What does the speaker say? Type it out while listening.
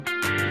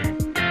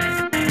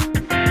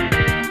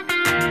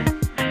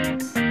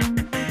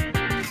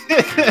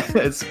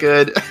It's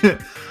good.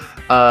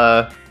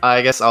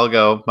 I guess I'll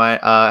go.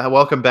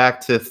 Welcome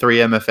back to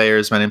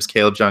 3MFAers. My name's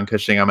Caleb John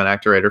Cushing. I'm an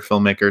actor, writer,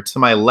 filmmaker. To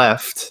my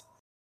left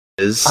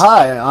is...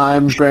 Hi,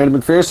 I'm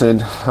Brandon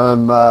McPherson.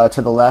 I'm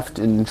to the left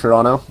in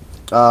Toronto.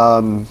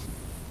 I'm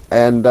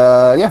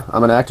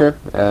an actor,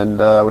 and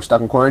we're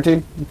stuck in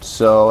quarantine,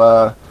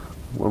 so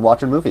we're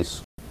watching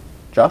movies.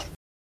 Josh?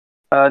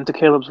 To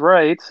Caleb's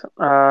right,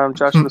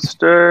 Josh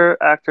Mister,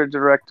 actor,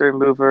 director,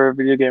 mover,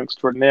 video game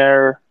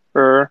extraordinaire.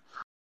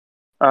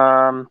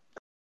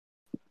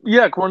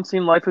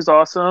 Quarantine life is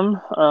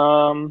awesome,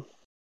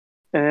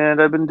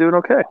 and I've been doing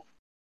okay.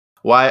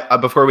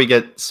 Before we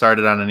get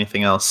started on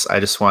anything else, I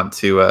just want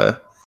to...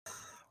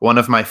 one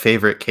of my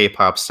favorite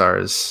K-pop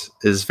stars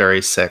is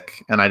very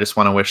sick, and I just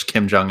want to wish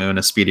Kim Jong-un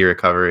a speedy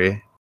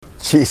recovery.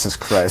 Jesus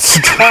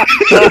Christ.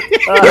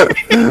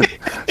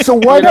 So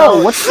what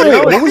was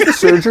the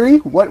surgery?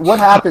 What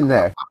happened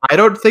there? I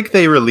don't think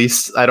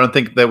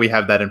that we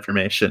have that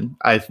information.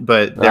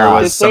 But there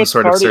was some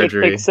sort of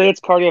surgery. They say it's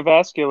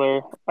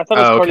cardiovascular. I thought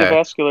it was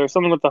cardiovascular,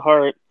 something with the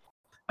heart.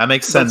 That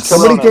makes sense.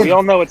 We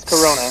all know it's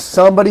corona.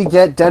 Somebody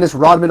get Dennis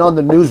Rodman on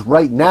the news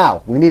right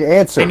now. We need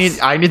answers.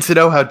 I need to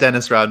know how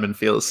Dennis Rodman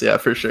feels. Yeah,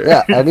 for sure.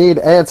 Yeah, I need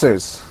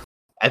answers.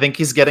 I think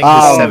he's getting his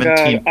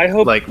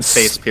 17th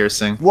face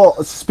piercing.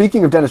 Well,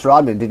 speaking of Dennis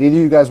Rodman, did either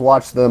of you guys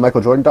watch the Michael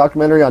Jordan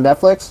documentary on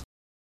Netflix?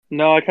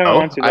 No, I kind of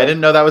want to. I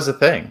didn't know that was a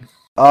thing.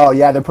 Oh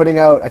yeah, they're putting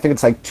out, I think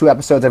it's like 2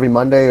 episodes every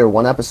Monday or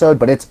 1 episode,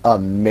 but it's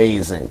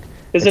amazing.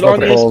 Is it on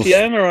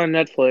ESPN or on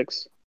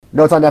Netflix?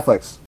 No, it's on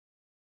Netflix.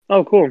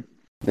 Oh, cool.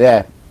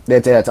 Yeah,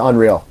 it's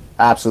unreal.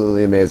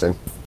 Absolutely amazing.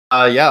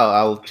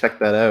 I'll check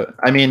that out.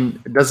 I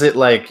mean, is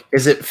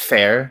it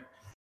fair?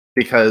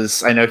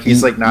 Because I know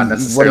he's not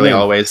necessarily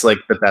always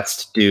the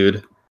best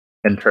dude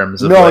in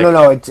terms of No.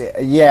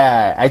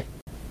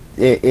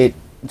 It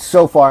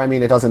so far, I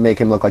mean, it doesn't make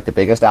him look like the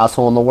biggest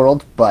asshole in the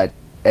world, but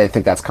I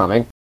think that's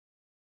coming.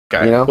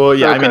 Okay. You know? Well,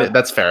 yeah, okay. I mean,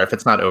 that's fair if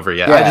it's not over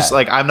yet. Yeah. I just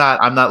I'm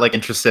not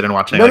interested in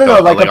watching.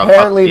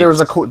 Apparently there was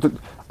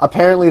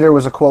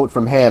a quote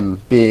from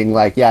him being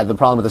like, "Yeah, the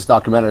problem with this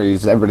documentary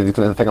is everybody's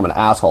going to think I'm an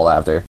asshole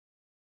after."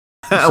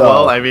 So,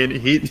 well, I mean,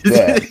 he's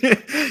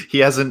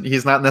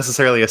not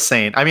necessarily a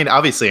saint. I mean,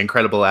 obviously,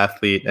 incredible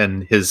athlete,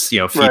 and his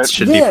feats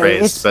should be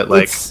praised. But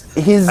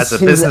as a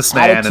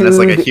businessman and as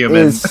a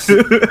human,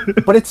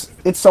 but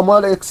it's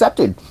somewhat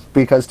accepted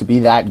because to be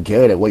that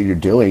good at what you're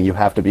doing, you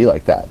have to be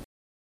like that.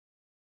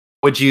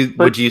 Would you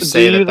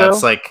say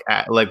that's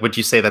would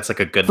you say that's a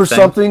good for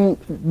thing?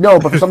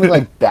 But for something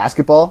like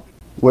basketball,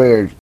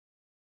 where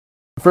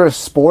for a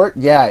sport,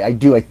 yeah, I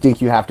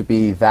think you have to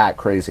be that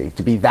crazy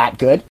to be that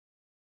good.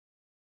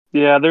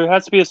 Yeah, there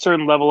has to be a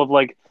certain level of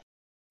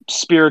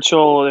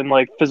spiritual and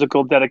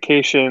physical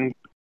dedication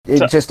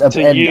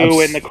to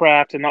you and the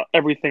craft and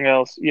everything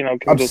else.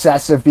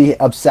 Obsessive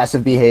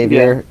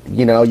behavior.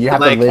 Yeah. You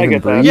have to live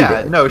and breathe.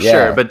 Yeah, no,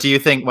 sure. But do you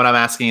think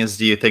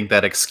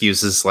that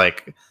excuses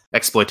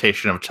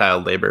exploitation of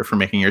child labor for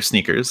making your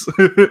sneakers?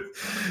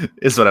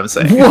 Is what I'm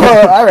saying.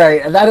 Well, all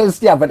right, that is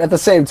but at the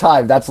same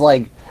time, that's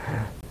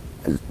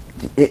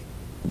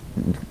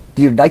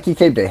Nike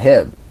came to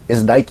him.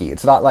 Is Nike?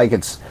 It's not like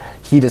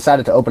he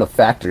decided to open a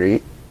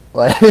factory.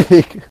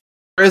 There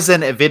is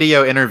a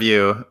video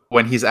interview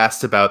when he's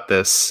asked about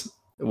this,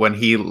 when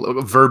he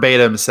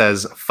verbatim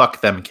says,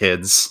 "Fuck them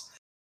kids."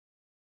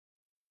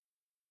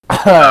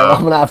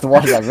 I'm gonna have to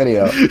watch that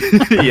video.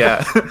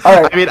 Yeah.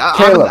 All right. I mean,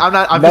 Caleb, I'm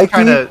Nike, just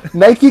trying to.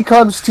 Nike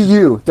comes to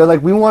you. They're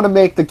like, "We want to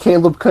make the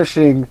Caleb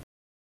Cushing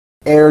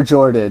Air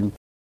Jordan.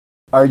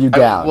 Are you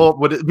down?" Well,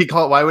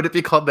 why would it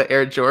be called the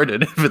Air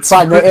Jordan if it's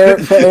fine?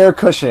 The Air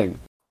Cushing.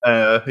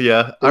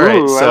 Yeah. All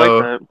right. So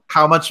like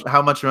how much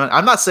money?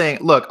 I'm not saying.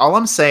 Look, all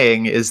I'm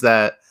saying is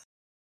that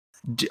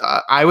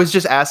I was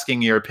just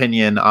asking your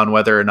opinion on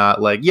whether or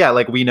not,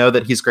 we know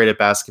that he's great at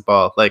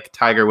basketball.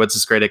 Tiger Woods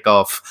is great at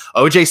golf.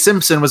 O.J.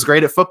 Simpson was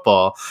great at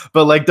football.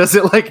 But does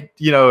it I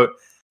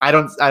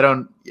don't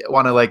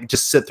want to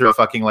just sit through a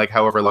fucking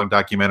however long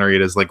documentary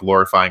it is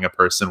glorifying a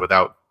person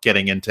without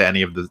getting into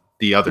any of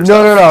the other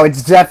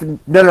stuff.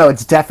 No.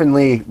 It's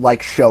definitely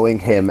showing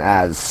him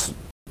as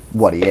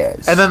what he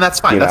is, and then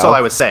that's fine. That's all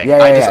I was saying. No,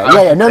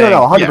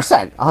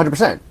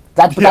 100%.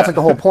 That's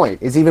the whole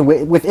point. Is even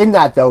within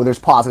that though, there's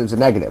positives and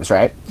negatives,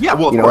 right? Yeah,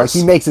 well, of course.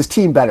 He makes his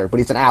team better, but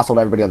he's an asshole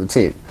to everybody on the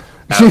team.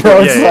 So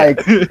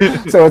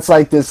it's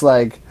this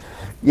it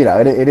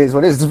is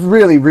what it is. It's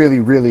really,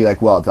 really, really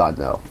well done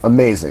though.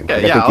 Amazing.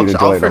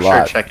 I'll for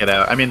sure check it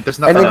out. I mean, there's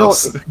nothing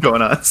else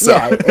going on. So.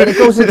 Yeah, and it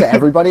goes into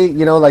everybody.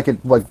 A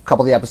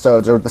couple of the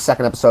episodes or the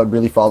second episode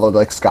really followed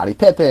Scottie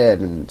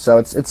Pippen, and so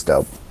it's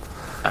dope.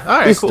 All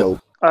right, cool. Is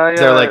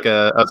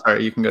there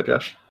sorry, you can go,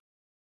 Josh.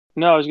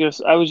 No, I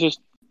was just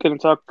gonna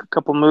talk a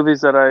couple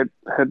movies that I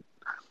had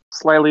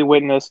slightly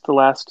witnessed the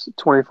last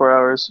 24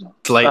 hours.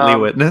 Slightly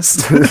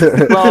witnessed?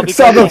 Well, because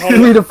so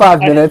 3 to 5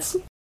 minutes.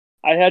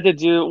 I had to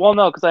do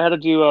because I had to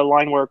do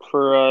line work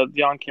for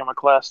the on-camera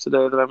class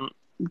today that I'm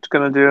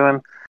gonna do,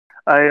 and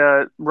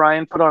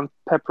Ryan put on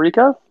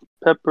Paprika,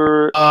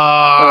 Pepper.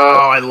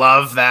 I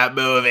love that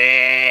movie.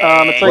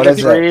 It's like a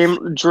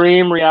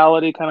dream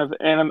reality kind of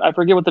anime. I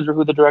forget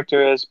who the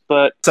director is,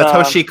 but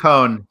Satoshi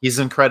Kon. He's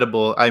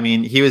incredible. I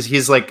mean,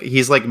 he's like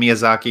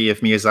Miyazaki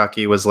if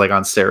Miyazaki was like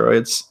on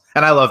steroids,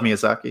 and I love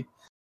Miyazaki.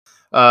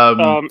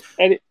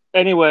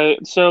 Anyway,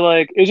 so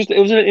like it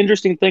was an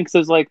interesting thing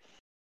because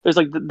there's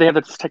they have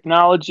the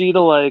technology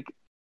to like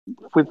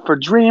for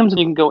dreams, and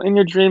you can go in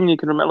your dream and you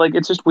can remember. Like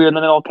it's just weird, and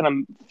then it all kind of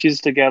fuses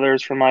together.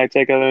 Is from my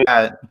take of it. Dude,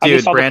 I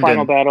just saw Brandon, the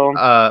final battle.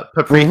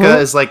 Paprika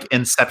is like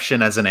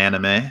Inception as an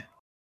anime.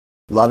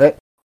 Love it.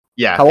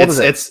 Yeah, how old is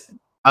it? It's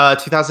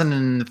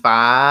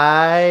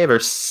 2005 or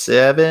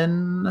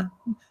 7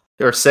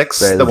 or 6.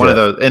 Very one of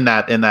legit. those in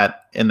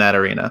that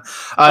arena.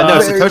 No,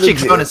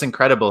 Satoshi Kon is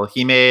incredible.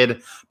 He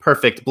made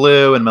Perfect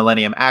Blue and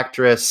Millennium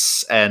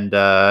Actress and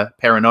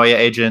Paranoia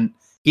Agent.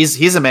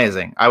 He's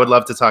amazing. I would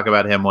love to talk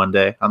about him one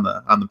day on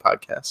the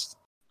podcast.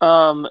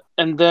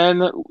 And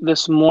then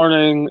this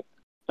morning,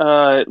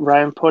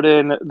 Ryan put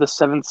in The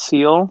Seventh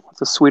Seal.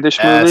 It's a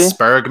Swedish movie.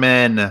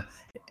 Bergman.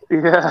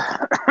 Yeah.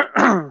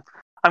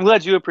 I'm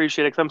glad you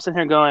appreciate it because I'm sitting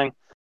here going,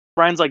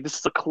 Ryan's like, this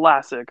is a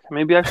classic.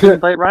 Maybe I should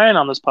invite Ryan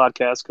on this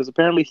podcast because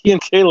apparently he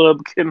and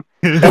Caleb can.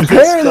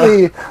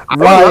 Apparently,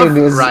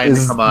 Ryan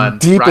is come on.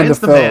 deep Ryan's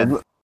into film.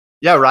 Man.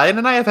 Yeah, Ryan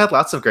and I have had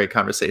lots of great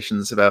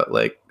conversations about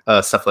like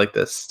stuff like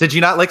this. Did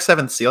you not like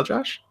Seventh Seal,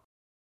 Josh?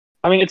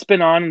 I mean, it's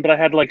been on, but I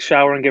had to like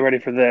shower and get ready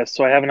for this,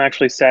 so I haven't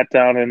actually sat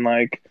down and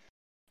like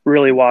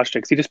really watched it.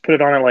 Because he just put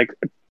it on at like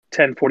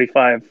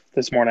 10:45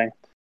 this morning.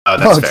 Oh,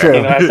 that's fair. True.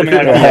 You know, that's something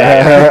I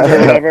don't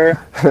or whatever.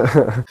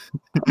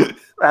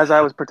 As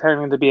I was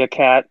pretending to be a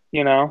cat,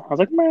 you know, I was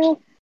like, "Man,"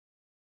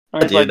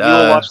 and he's like, "You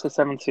will watch The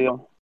Seventh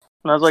Seal,"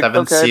 and I was like,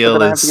 Seventh "Okay," Seal but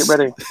then I have to get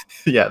ready.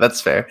 Yeah,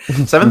 that's fair.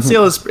 Seventh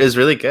Seal is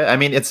really good. I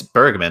mean, it's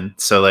Bergman,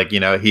 so like, you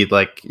know, he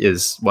like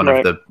is one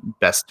of the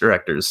best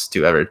directors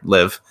to ever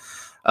live.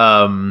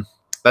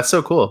 That's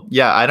so cool.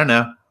 Yeah, I don't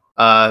know.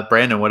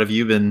 Brandon, what have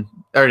you been?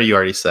 Or you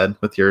already said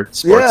with your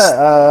sports.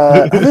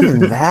 Yeah, other than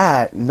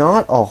that,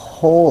 not a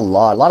whole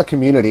lot. A lot of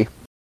Community.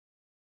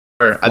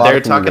 They're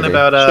talking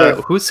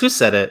about who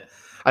said it?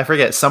 I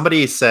forget.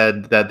 Somebody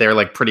said that they're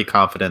like pretty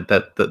confident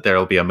that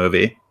there'll be a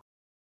movie.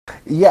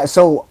 Yeah,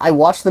 so I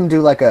watched them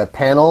do like a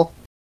panel.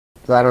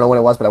 I don't know when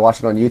it was, but I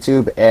watched it on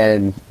YouTube,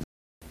 and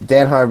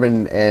Dan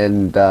Harmon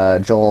and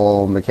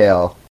Joel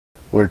McHale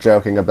were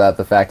joking about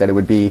the fact that it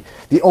would be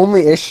the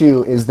only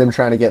issue is them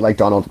trying to get like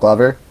Donald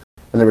Glover,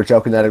 and they were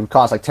joking that it would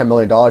cost like $10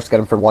 million to get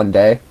him for one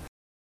day.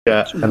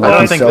 Yeah, and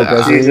like he's so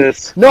busy.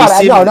 Jesus. No,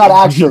 not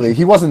actually.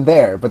 He wasn't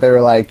there, but they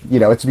were like, you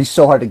know, it'd be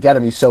so hard to get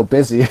him. He's so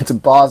busy, it's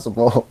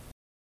impossible.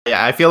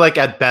 Yeah, I feel like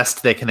at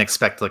best they can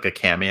expect like a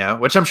cameo,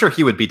 which I'm sure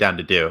he would be down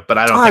to do, but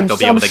I don't think they'll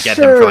be able to get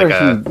him for like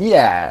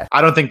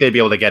I don't think they'd be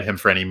able to get him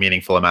for any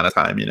meaningful amount of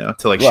time, you know,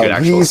 to like shoot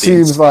actual scenes. He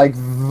seems like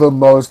the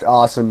most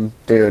awesome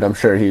dude. I'm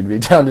sure he'd be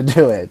down to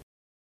do it.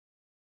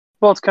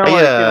 Well, it's kind of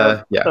like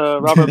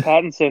Robert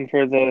Pattinson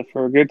for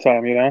a good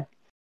time, you know.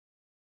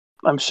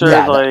 I'm sure,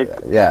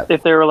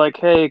 if they were like,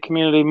 "Hey,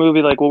 Community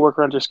movie, like we'll work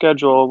around your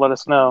schedule, let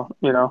us know,"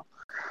 you know.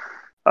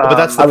 But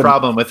that's the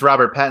problem with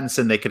Robert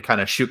Pattinson. They could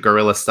kind of shoot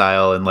guerrilla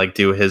style and like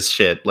do his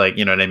shit, like,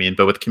 you know what I mean.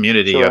 But with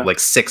Community, you have like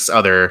 6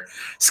 other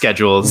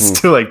schedules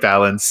to like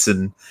balance,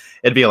 and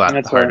it'd be a lot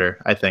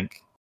harder, I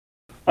think.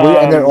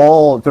 And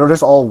they're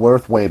just all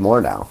worth way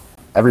more now.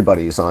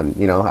 Everybody's on,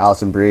 you know,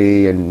 Alison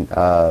Brie and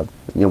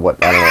you know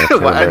what? I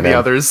don't know. And the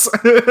others.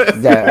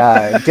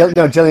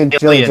 Gillian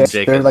Jacobs.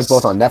 They're like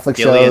both on Netflix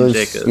shows.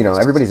 Jacobs. You know,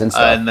 everybody's in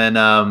stuff. And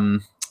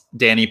then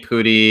Danny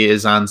Pudi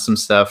is on some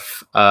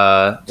stuff.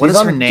 What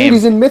is her name? Dude,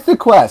 he's in Mythic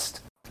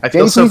Quest. I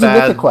feel so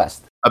bad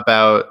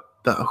about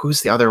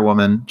who's the other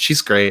woman.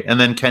 She's great. And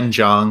then Ken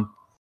Jeong.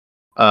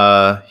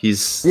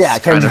 He's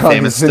Ken Jeong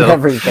famous is in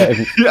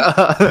everything.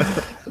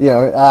 You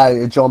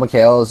know, Joel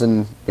McHale is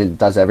and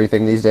does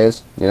everything these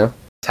days. You know,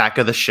 Attack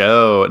of the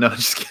Show. No,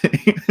 just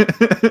kidding.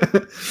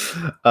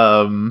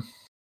 What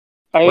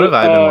have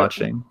I been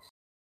watching?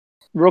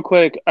 Real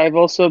quick, I've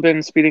also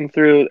been speeding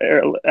through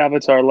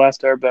Avatar: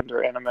 Last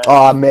Airbender anime.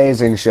 Oh,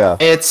 amazing show!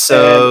 It's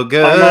so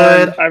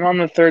good. I'm on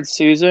the 3rd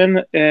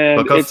season,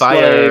 and Book of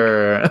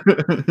Fire.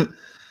 Like,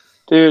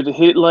 dude,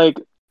 he like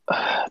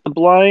the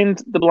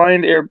blind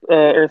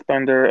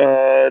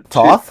Earthbender.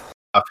 Toph.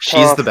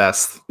 She's the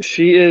best.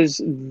 She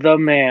is the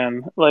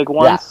man. Like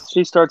once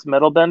she starts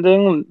metal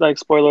bending, like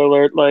spoiler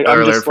alert, like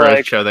I'm just for like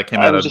a show that came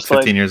out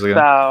 15 years ago.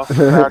 Wow.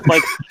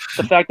 Like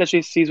the fact that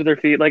she sees with her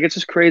feet, like it's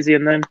just crazy.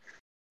 And then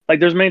like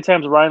there's many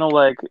times Ryan will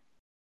like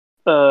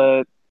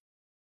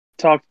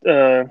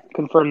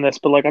confirm this,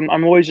 but like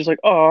I'm always just like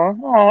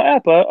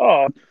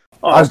Appa,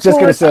 I was just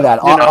gonna say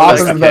that.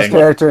 Appa's the best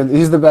character.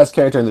 He's the best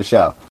character in the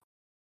show.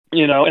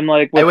 You know, and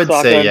like with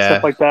Sokka and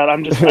stuff like that,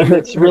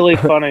 it's really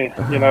funny.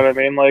 You know what I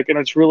mean? Like, and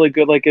it's really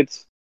good. Like,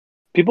 it's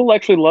people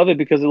actually love it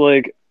because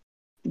like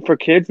for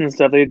kids and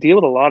stuff, they deal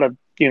with a lot of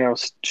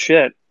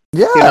shit.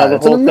 Yeah, you know, the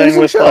whole thing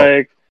with show.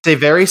 Like. It's a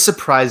very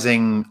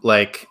surprising,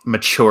 like,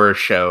 mature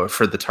show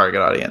for the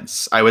target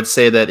audience. I would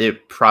say that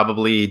it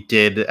probably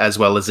did as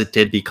well as it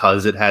did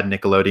because it had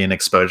Nickelodeon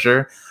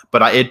exposure,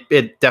 but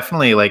it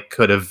definitely like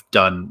could have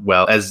done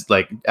well as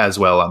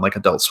well on like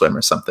Adult Swim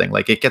or something.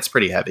 Like it gets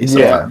pretty heavy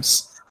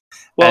sometimes.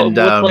 Well,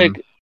 and,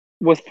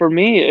 for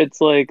me,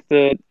 it's like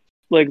the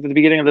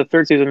beginning of the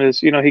third season is,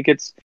 he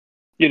gets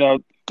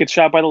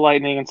shot by the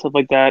lightning and stuff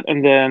like that,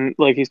 and then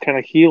like he's kind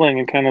of healing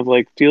and kind of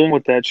like dealing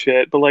with that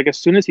shit. But like as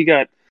soon as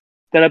that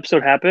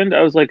episode happened,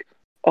 I was like,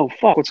 oh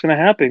fuck, what's gonna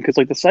happen? Because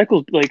like the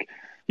cycle's like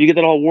you get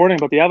that all warning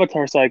about the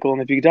Avatar cycle,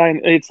 and if you die,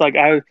 it's like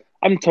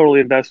I'm totally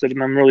invested,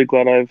 and I'm really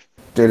glad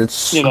it's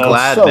so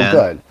man.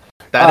 Good.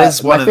 That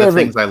is one of the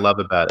things I love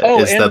about it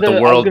is that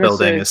the world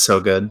building is so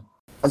good.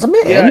 That's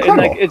amazing.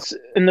 Yeah,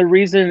 and the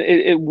reason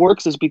it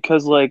works is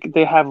because like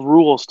they have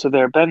rules to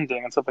their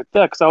bending and stuff like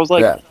that. Because I was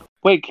like,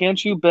 wait,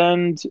 can't you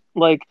bend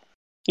like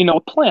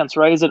plants?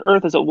 Right? Is it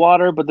earth? Is it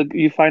water? But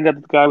you find out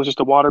that the guy was just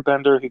a water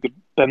bender who could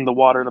bend the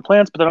water and the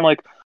plants. But then I'm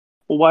like,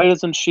 well, why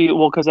doesn't she?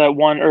 Well, because that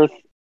one earth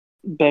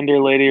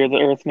bender lady or the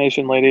Earth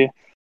Nation lady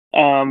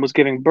was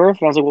giving birth,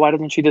 and I was like, well, why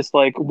doesn't she just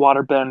like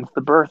water bend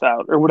the birth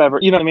out or whatever?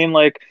 You know what I mean?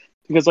 Like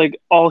because like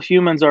all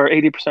humans are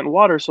 80%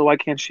 water, so why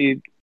can't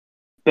she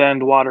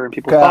bend water in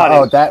people's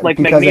bodies? Like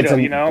Magneto,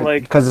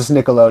 like because it's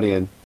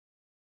Nickelodeon.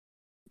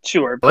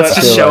 Sure, let's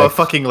just show a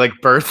fucking like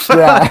birth.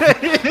 Yeah,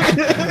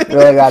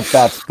 really,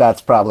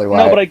 that's probably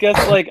why. No, but I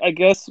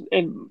guess,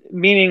 and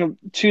meaning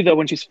too that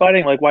when she's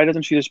fighting, like, why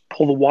doesn't she just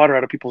pull the water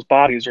out of people's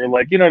bodies, or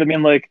like, you know what I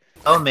mean, like.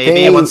 Oh,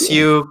 maybe once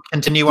you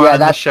continue on in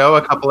the show,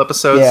 a couple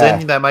episodes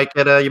in, that might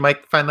get you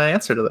might find the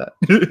answer to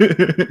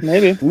that.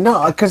 Maybe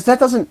no, because that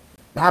doesn't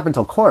happen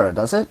till Korra,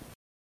 does it?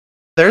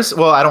 I don't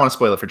want to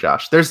spoil it for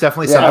Josh. There's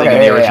definitely something in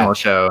the original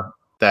show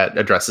that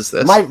addresses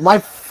this. My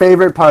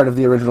favorite part of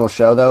the original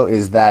show, though,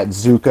 is that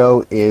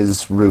Zuko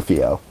is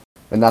Rufio,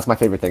 and that's my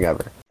favorite thing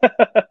ever.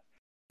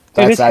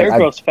 Dude, his hair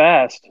grows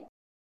fast.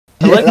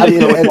 I like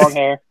Zuko with long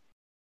hair.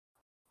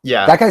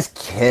 Yeah, that guy's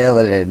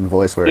killing it in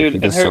voice work. Dude, he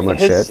does so much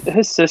shit.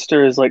 His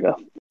sister is like a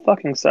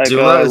fucking psycho.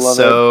 Azula is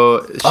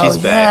so she's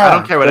bad. I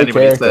don't care what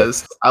anybody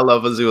says. I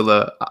love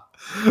Azula.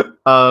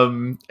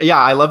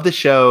 I love the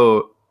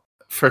show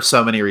for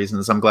so many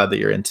reasons. I'm glad that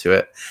you're into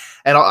it.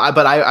 And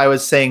I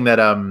was saying that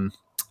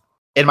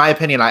in my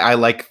opinion, I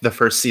like the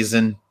first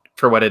season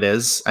for what it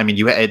is. I mean,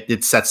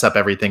 it sets up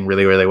everything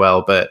really, really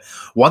well. But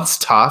once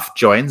Toph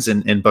joins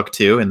in book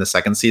 2 in the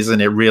second season,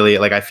 it really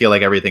like I feel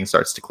like everything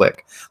starts to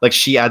click. Like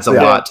she adds a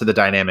lot to the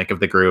dynamic of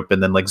the group,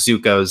 and then like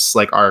Zuko's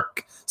like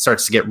arc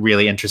starts to get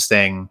really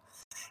interesting,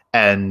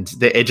 and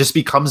it just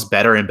becomes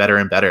better and better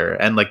and better.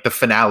 And like the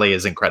finale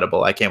is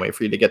incredible. I can't wait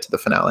for you to get to the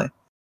finale.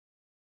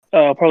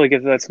 I'll probably get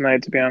to that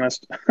tonight, to be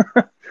honest.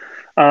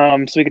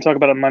 So we can talk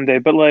about it Monday.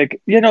 But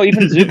like, even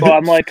Zuko,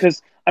 I'm like,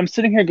 because I'm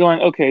sitting here going,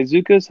 okay,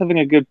 Zuko's having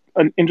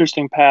an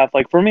interesting path.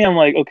 Like for me, I'm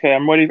like, okay,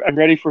 I'm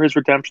ready for his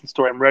redemption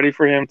story. I'm ready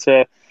for him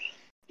to.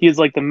 He's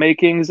like the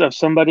makings of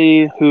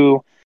somebody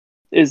who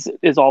is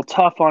all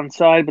tough on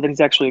side, but then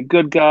he's actually a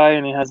good guy,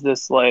 and he has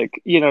this like,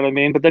 you know what I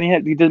mean. But then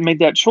he did make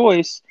that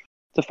choice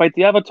to fight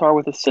the Avatar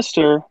with his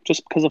sister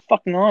just because of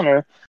fucking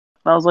honor.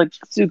 And I was like,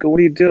 Zuko, what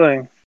are you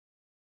doing?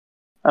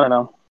 I don't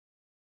know.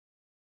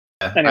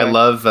 Anyway.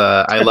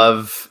 I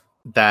love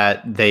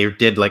that they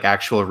did like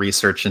actual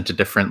research into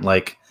different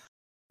like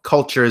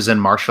cultures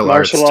and martial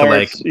arts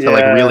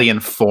to really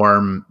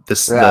inform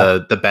this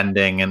the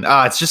bending, and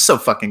it's just so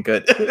fucking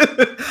good.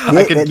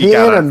 I could geek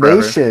out on it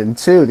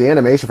forever. The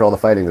animation for all the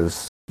fighting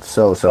is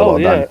so well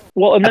done.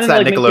 Well, and that's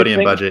then that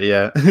Nickelodeon budget,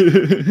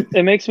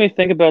 It makes me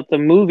think about the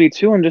movie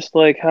too, and just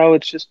like how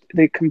it's just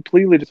they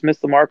completely just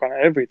missed the mark on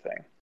everything.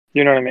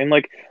 You know what I mean?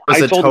 Like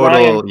I told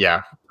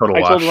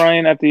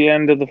Ryan at the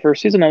end of the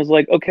first season, I was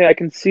like, okay, I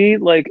can see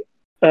like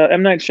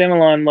M. Night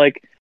Shyamalan,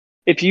 like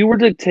if you were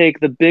to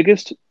take the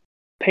biggest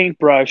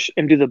paintbrush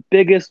and do the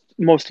biggest,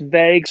 most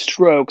vague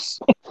strokes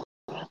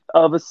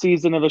of a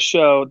season of a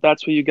show,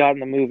 that's what you got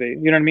in the movie.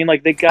 You know what I mean?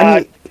 Like they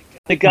got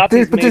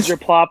these major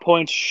plot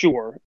points,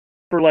 sure,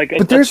 for like a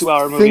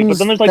 2-hour movie, but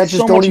then there's like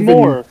so much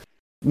more.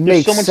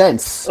 Makes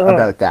sense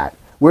about that.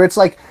 Where it's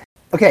like,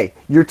 okay,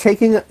 you're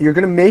going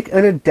to make an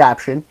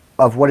adaptation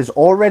of what is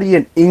already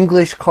an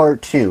English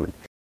cartoon.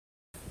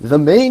 The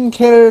main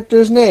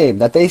character's name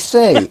that they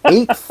say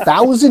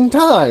 8,000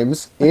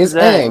 times is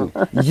Aang.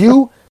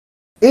 You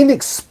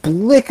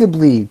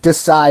inexplicably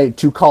decide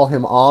to call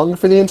him Ong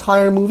for the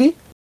entire movie.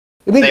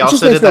 They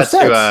also did that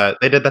to.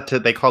 They did that to.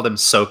 They called him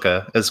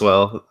Sokka as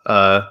well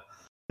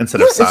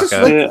instead of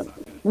Sokka.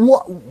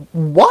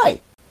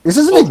 Why? This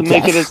isn't a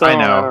guess. I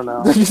know. I don't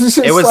know.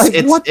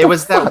 It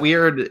was that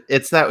weird. It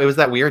was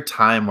that weird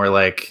time where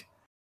like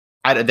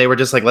they were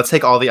just like, let's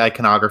take all the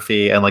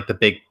iconography and like the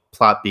big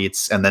plot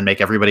beats and then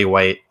make everybody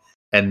white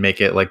and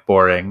make it like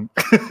boring.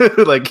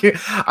 Like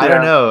I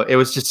don't know. It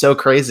was just so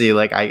crazy.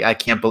 Like I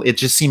can't believe it.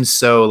 Just seems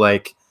so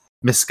like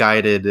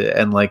misguided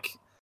and like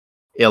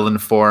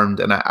ill-informed.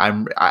 And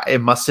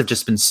it must have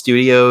just been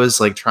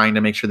studios like trying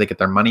to make sure they get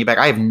their money back.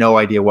 I have no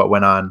idea what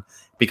went on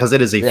because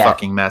it is a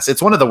fucking mess.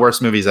 It's one of the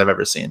worst movies I've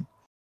ever seen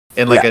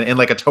in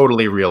like a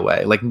totally real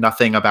way. Like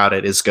nothing about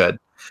it is good.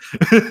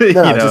 It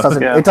just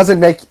doesn't. It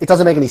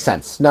doesn't make any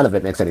sense. None of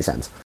it makes any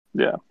sense.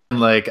 Yeah. And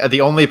like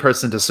the only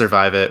person to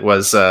survive it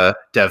was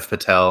Dev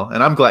Patel,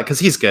 and I'm glad because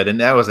he's good, and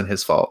that wasn't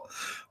his fault.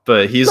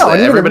 But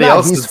everybody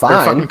else, their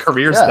fucking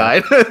careers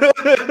died.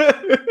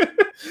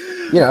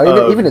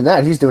 Even in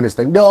that, he's doing his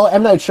thing. No,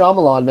 M. Night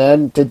Shyamalan,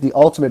 man, did the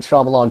ultimate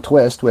Shyamalan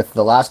twist with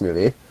the last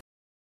movie.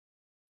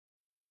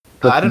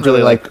 I didn't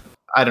really like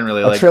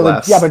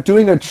Glass. Yeah, but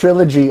doing a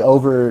trilogy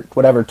over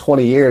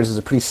 20 years is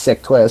a pretty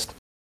sick twist.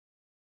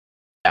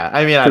 Yeah,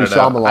 I mean, I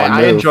don't know.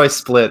 I enjoy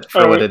Split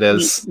for what it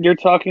is. You're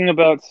talking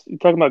about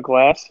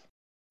Glass?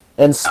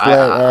 And Split.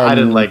 I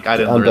didn't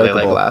really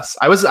like Glass.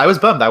 I was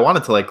bummed. I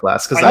wanted to like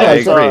Glass because I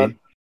agree.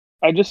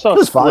 I just saw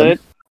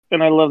Split,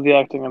 and I love the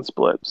acting in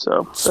Split.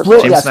 So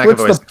Split, James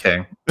McAvoy's the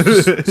king.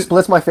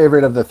 Split's my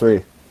favorite of the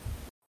three.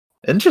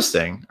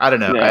 Interesting. I don't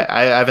know. Yeah.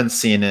 I haven't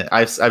seen it.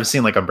 I've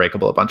seen like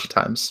Unbreakable a bunch of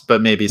times,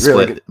 but maybe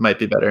Split might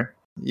be better.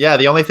 Yeah,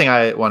 the only thing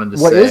I wanted to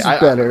say. What is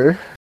better?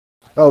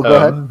 Go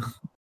ahead.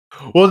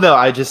 Well, no,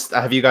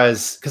 have you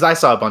guys, because I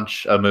saw a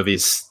bunch of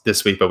movies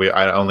this week, but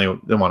I only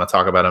didn't want to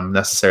talk about them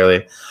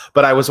necessarily.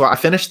 But I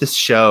finished this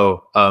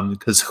show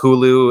because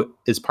Hulu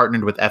is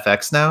partnered with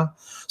FX now,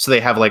 so they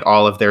have like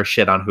all of their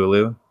shit on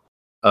Hulu,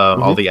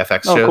 all the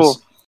FX shows.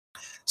 Cool.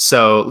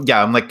 So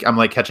yeah, I'm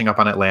like catching up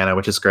on Atlanta,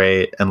 which is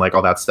great, and like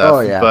all that stuff. Oh,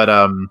 yeah.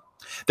 But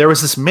there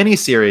was this mini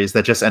series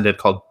that just ended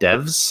called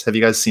Devs. Have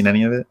you guys seen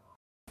any of it?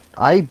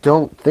 I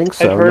don't think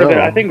so. I've heard of it.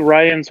 I think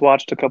Ryan's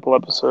watched a couple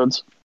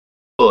episodes.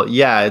 Well,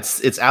 yeah,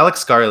 it's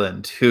Alex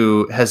Garland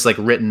who has like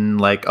written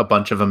like a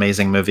bunch of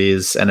amazing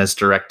movies and has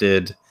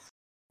directed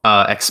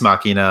Ex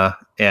Machina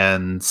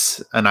and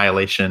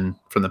Annihilation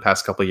from the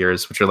past couple of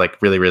years, which are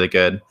like really, really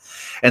good.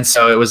 And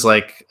so it was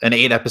like an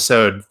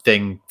 8-episode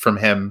thing from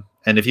him.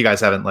 And if you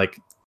guys haven't like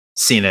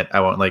seen it, I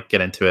won't like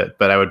get into it,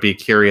 but I would be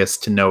curious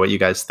to know what you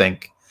guys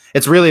think.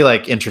 It's really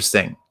like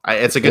interesting.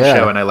 It's a good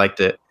show, and I liked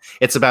it.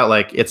 It's about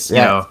like I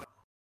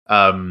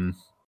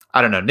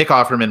don't know. Nick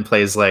Offerman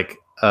plays like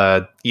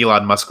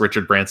Elon Musk,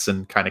 Richard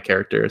Branson kind of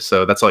character.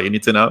 So that's all you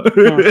need to know.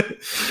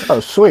 Oh,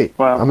 sweet!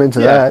 Wow, I'm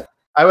into that.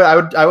 I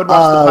would watch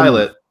the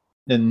pilot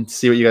and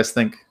see what you guys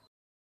think.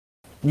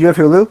 You have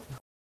Hulu?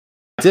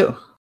 I do.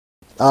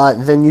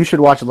 Then you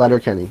should watch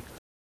Letterkenny.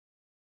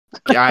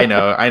 Yeah, I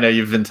know.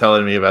 You've been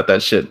telling me about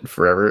that shit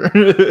forever.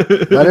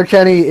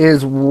 Letterkenny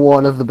is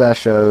one of the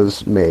best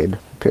shows made.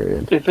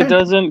 Period. If it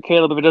doesn't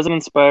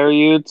inspire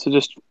you to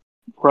just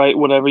write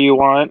whatever you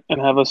want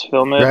and have us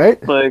film it,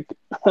 right? Like,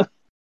 I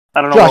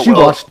don't know. Josh,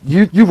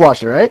 you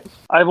watched it, right?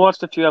 I've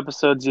watched a few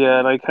episodes, yeah,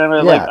 and I kind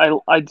of like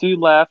I do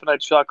laugh and I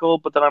chuckle,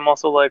 but then I'm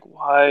also like,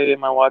 why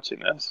am I watching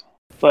this?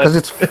 Because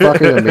it's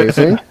fucking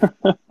amazing.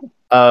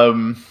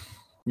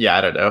 Yeah,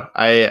 I don't know.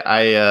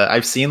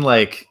 I've seen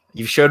like.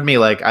 You showed me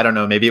like, I don't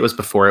know, maybe it was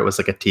before it was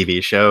like a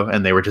TV show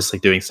and they were just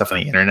like doing stuff on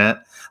the internet.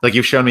 Like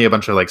you've shown me a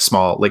bunch of like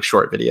small, like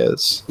short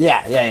videos.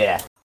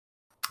 Yeah.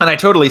 And I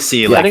totally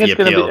see like the appeal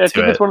to it. I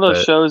think it's one of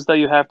those shows that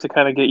you have to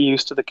kind of get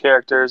used to the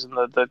characters and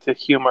the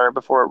humor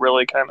before it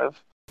really kind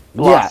of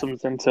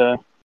blossoms into.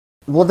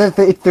 Well,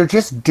 they're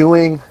just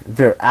doing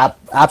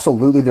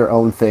absolutely their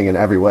own thing in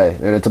every way.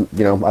 And it's,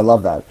 I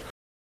love that.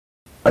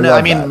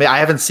 I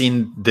haven't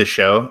seen the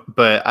show,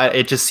 but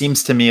it just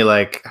seems to me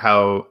like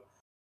how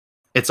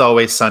It's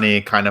Always Sunny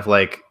kind of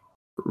like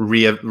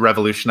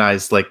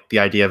revolutionized like the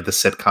idea of the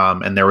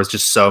sitcom, and there was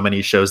just so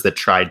many shows that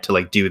tried to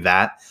like do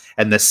that,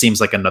 and this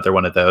seems like another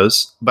one of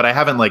those. But I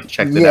haven't like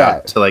checked it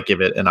out to like give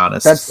it an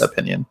honest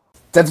opinion.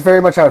 That's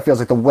very much how it feels.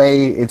 Like the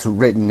way it's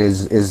written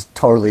is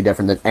totally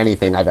different than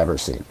anything I've ever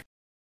seen.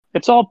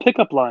 It's all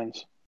pickup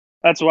lines.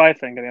 That's what I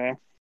think anyway.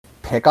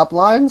 Pickup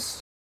lines?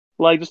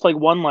 Like just like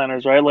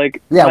one-liners, right?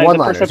 Like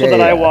one-liners. The first episode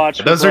that I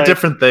watched. Those are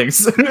different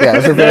things. Yeah,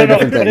 those are very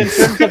different things.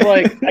 But in terms of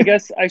like, I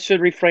guess I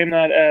should reframe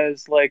that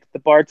as like the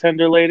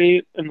bartender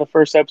lady in the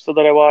first episode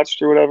that I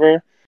watched or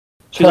whatever.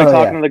 She's like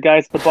talking to the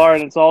guys at the bar,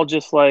 and it's all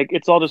just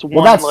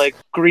one like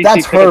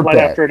greasy pickup line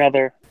after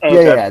another.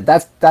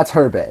 That's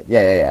her bit.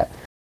 Yeah.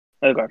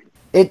 Okay.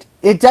 It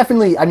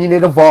definitely. I mean,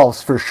 it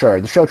evolves for sure.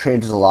 The show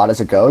changes a lot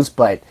as it goes,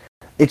 but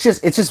it's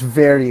just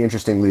very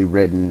interestingly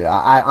written.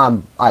 I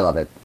love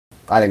it.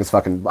 I think it's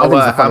fucking. I think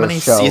it's the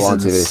funniest show on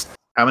TV.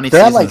 How many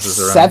They're seasons?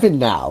 They're like 7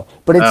 now,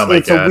 but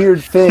it's a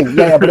weird thing.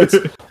 Yeah, but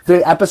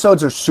the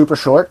episodes are super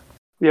short.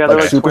 Yeah, they're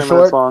like super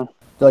short. Long.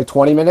 They're like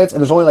 20 minutes,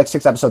 and there's only like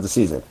 6 episodes a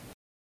season.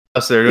 Oh,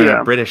 so they're doing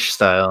it British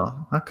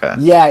style. Okay.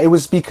 Yeah, it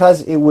was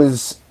because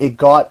it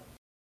got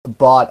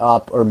bought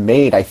up or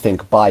made, I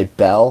think, by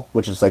Bell,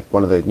 which is like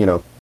one of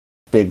the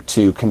big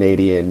 2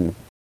 Canadian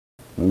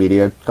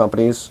media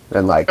companies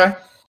and like. Okay.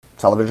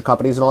 Television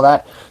companies and all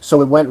that,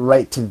 so it went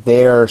right to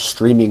their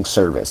streaming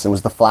service. It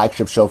was the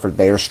flagship show for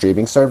their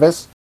streaming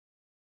service,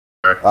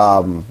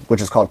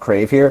 which is called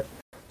Crave here.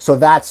 So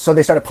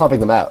they started pumping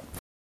them out.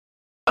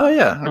 Oh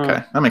yeah,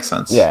 okay, that makes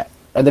sense. Yeah,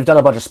 and they've done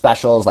a bunch of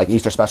specials like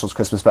Easter specials,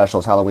 Christmas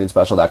specials, Halloween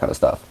special, that kind of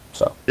stuff.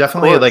 So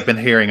definitely like been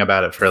hearing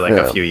about it for like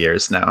a few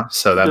years now.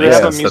 So that makes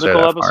sense. Do they have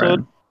a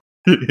musical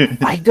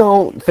episode? I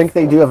don't think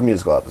they do have a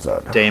musical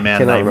episode.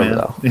 Dayman, Nightman.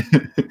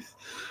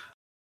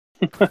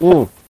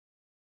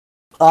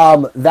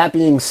 That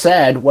being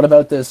said, what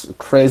about this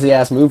crazy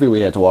ass movie we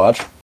had to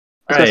watch?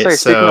 I was gonna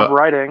say, speaking of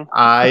writing,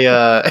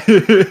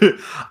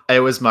 it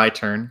was my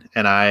turn,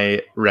 and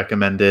I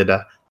recommended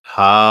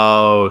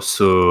House,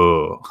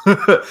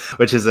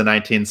 which is a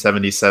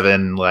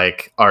 1977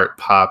 like art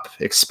pop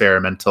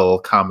experimental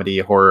comedy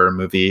horror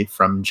movie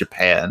from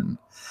Japan.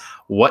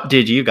 What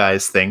did you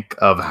guys think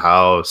of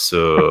House?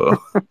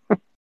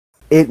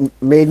 It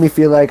made me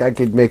feel like I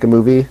could make a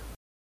movie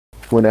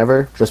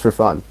whenever, just for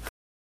fun.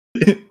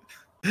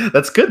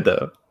 That's good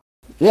though.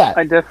 Yeah,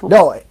 I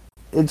definitely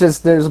it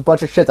just there's a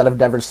bunch of shit that I've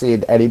never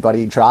seen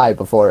anybody try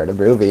before in a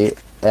movie,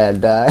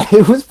 and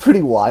it was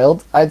pretty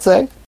wild, I'd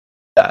say.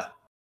 Yeah,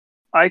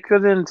 I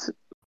couldn't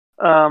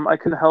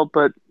help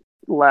but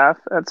laugh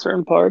at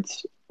certain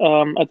parts.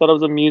 I thought it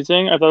was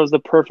amusing. I thought it was the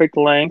perfect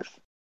length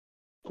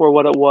for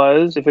what it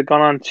was. If it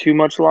gone on too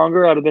much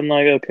longer, I'd have been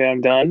like, okay,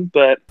 I'm done.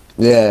 But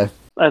yeah,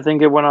 I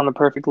think it went on the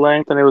perfect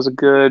length, and it was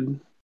good,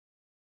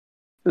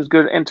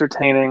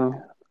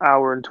 entertaining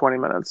hour and 20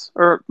 minutes,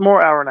 or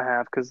more hour and a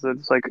half, because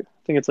it's like I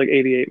think it's like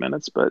 88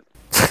 minutes. But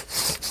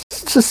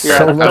just yeah,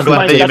 so I'm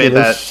glad that you made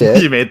that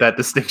shit. You made that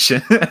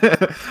distinction.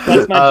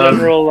 That's my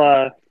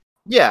general.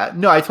 Yeah,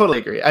 no, I totally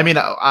agree. I mean,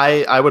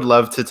 I would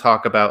love to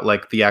talk about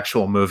like the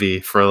actual movie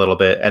for a little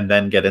bit and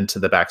then get into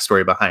the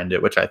backstory behind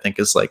it, which I think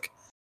is like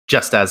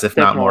just as if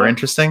not more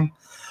interesting.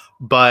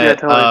 But yeah,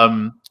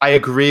 totally. I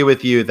agree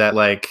with you that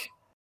like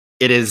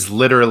it is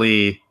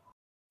literally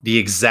the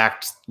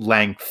exact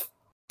length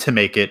to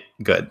make it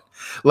good.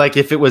 Like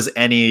if it was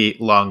any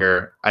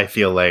longer, I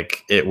feel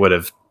like it would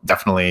have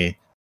definitely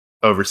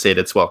overstayed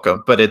its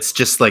welcome. But it's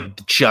just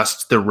like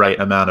just the right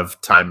amount of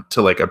time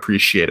to like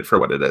appreciate it for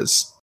what it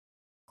is.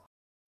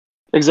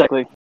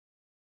 Exactly.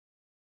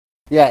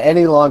 Yeah,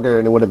 any longer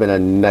and it would have been a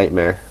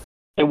nightmare.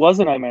 It was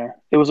a nightmare.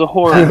 It was a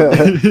horror.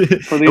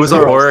 It was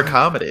a horror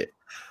comedy.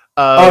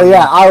 Oh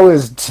yeah, I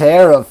was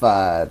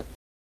terrified.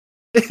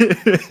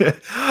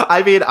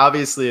 I mean,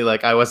 obviously,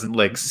 like I wasn't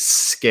like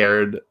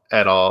scared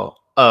at all.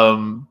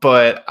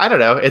 But I don't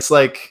know. It's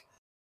like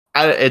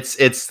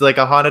it's like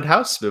a haunted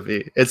house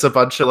movie. It's a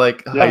bunch of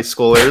like high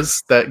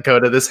schoolers that go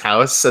to this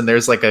house, and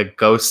there's like a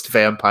ghost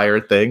vampire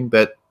thing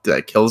that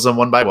kills them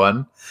one by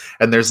one.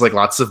 And there's like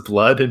lots of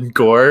blood and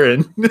gore,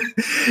 and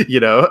you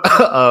know,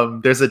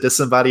 there's a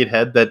disembodied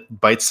head that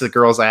bites the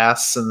girl's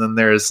ass, and then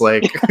there's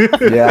like,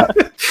 yeah,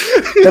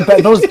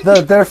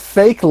 their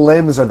fake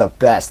limbs are the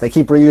best. They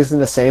keep reusing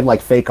the same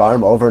like fake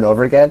arm over and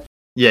over again.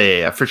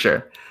 Yeah, for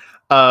sure.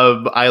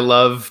 I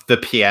love the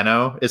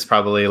piano. Is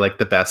probably like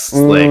the best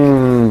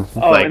and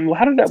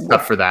how did that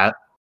stuff for that?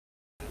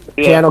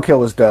 Yeah. Piano kill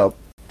was dope.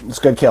 It was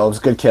a good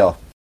kill.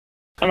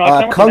 I don't know.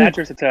 I kind of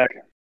mattress attack.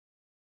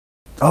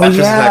 Oh Mattress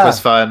Attack was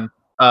fun.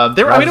 I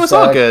mean, it was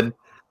all good.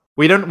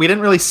 We didn't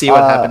really see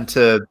what happened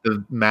to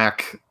the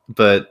Mac,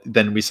 but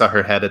then we saw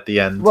her head at the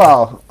end.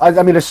 Well, I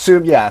mean,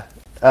 assume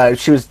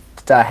she was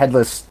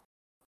headless.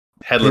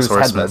 Headless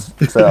horseman.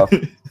 So,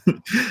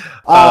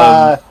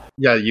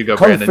 yeah, you go,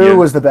 Kung Brandon. Fu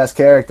was the best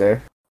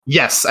character.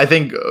 Yes, I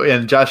think,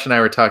 and Josh and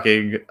I were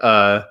talking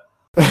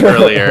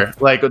earlier.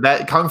 Like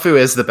that, Kung Fu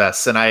is the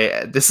best,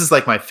 and this is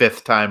like my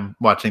 5th time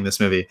watching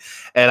this movie,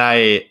 and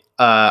I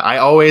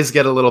always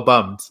get a little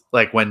bummed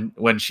like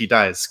when she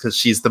dies because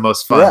she's the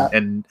most fun,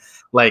 and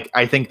like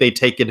I think they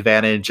take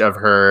advantage of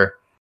her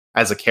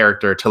as a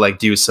character to like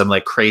do some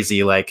like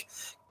crazy like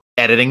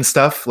editing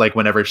stuff like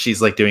whenever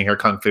she's like doing her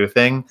kung fu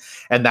thing,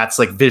 and that's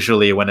like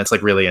visually when it's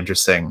like really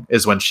interesting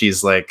is when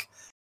she's like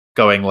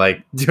going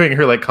like doing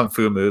her like kung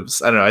fu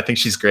moves. I don't know, I think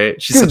she's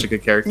great. She's such a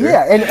good character.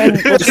 Yeah, and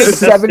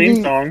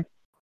 70 song.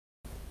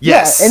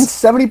 Yes. Yeah, and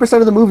 70%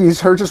 of the movie is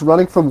her just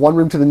running from one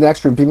room to the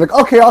next room being like,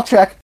 okay, I'll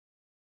check.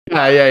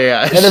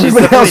 Yeah. And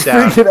everybody else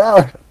freaking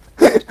out.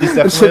 She's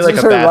definitely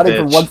like a bad running bitch.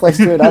 from one place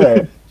to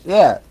another.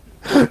 Yeah.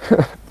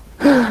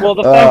 Well,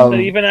 the fact that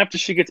even after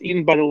she gets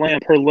eaten by the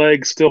lamp, her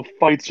leg still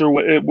fights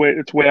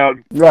its way out.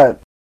 Right.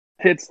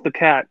 Hits the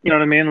cat. You know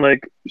what I mean?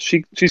 Like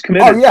she's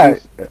committed. Oh yeah.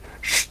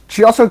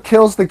 She also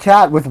kills the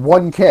cat with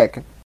one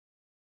kick.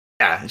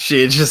 Yeah,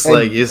 she just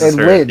like uses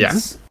her.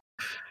 Wins.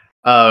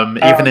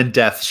 Yeah. Even in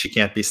death, she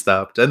can't be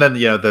stopped. And then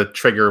the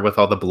trigger with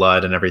all the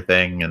blood and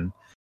everything, and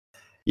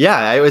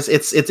yeah, it is.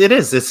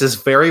 It's this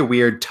very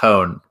weird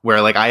tone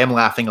where like I am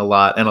laughing a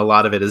lot, and a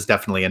lot of it is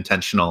definitely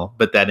intentional,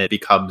 but then it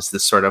becomes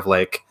this sort of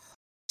like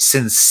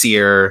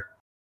sincere,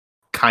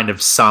 kind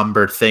of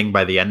somber thing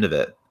by the end of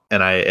it.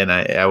 And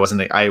I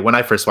wasn't when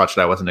I first watched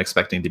it, I wasn't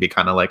expecting to be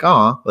kind of like,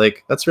 oh,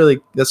 like that's really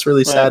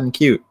sad and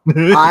cute.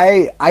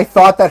 I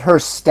thought that her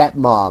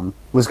stepmom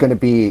was going to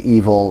be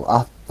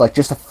evil, like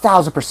just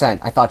 1,000%.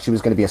 I thought she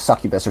was going to be a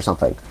succubus or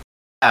something.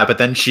 Yeah, but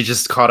then she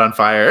just caught on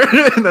fire,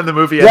 and then the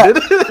movie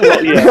ended.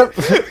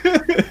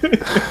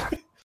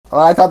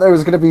 Well, I thought there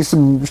was going to be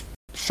some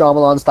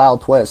Shyamalan-style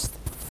twist.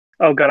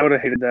 Oh god, I would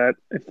have hated that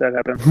if that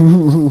happened.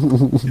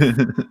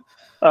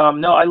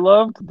 No, I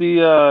loved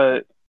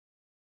the.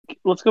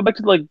 Let's go back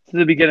to to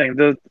the beginning.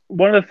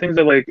 One of the things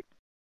I like,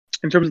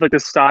 in terms of like the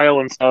style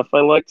and stuff,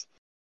 I liked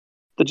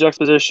the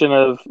juxtaposition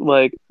of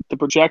like the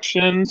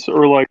projections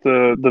or like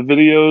the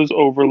videos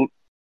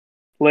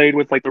overlaid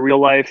with like the real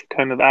life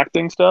kind of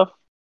acting stuff.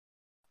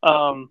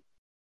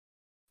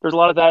 there's a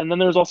lot of that, and then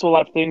there's also a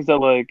lot of things that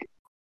like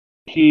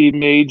he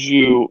made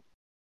you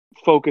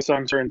focus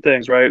on certain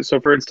things, right? So,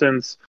 for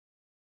instance,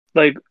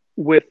 like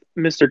with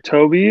Mr.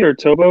 Toby or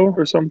Tobo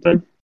or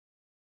something,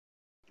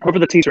 whoever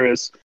the teacher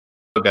is.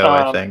 Togo,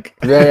 I think.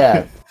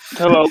 Yeah.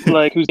 Tobo,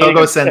 like who's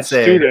Togo a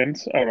Sensei.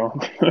 student. I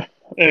don't know.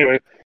 Anyway,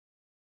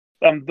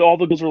 all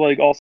the girls are like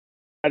all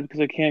sad because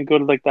they can't go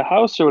to like the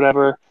house or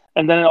whatever,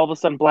 and then all of a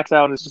sudden blacks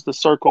out and it's just a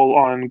circle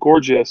on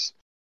Gorgeous,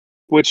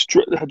 which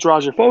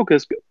draws your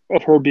focus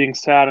of her being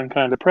sad and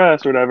kind of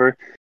depressed or whatever.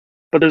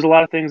 But there's a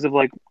lot of things of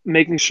like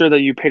making sure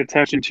that you paid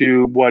attention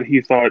to what he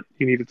thought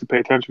you needed to pay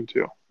attention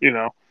to,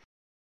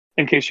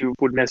 in case you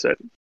would miss it.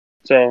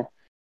 So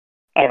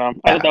I don't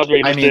know. I thought that was very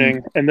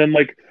interesting. And then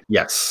like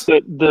yes,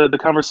 the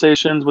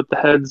conversations with the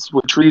heads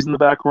with trees in the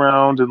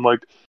background, and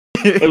like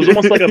it was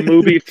almost like a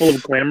movie full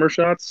of glamour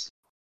shots.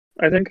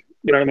 I think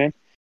you know what I mean.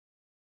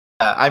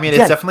 I mean,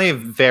 it's definitely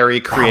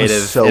very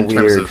creative in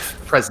terms of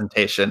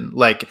presentation.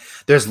 Like,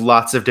 there's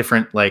lots of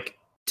different like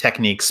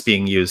techniques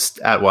being used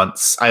at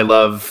once. I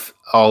love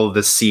all of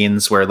the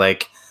scenes where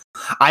like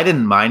I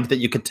didn't mind that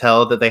you could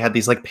tell that they had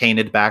these like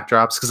painted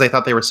backdrops because I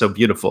thought they were so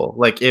beautiful.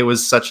 Like, it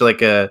was such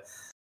like a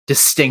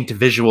distinct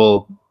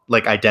visual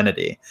like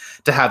identity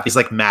to have these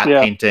like matte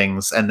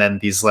paintings, and then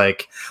these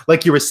like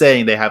you were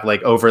saying, they have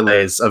like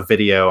overlays of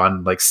video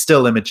on like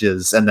still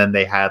images, and then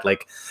they had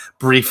like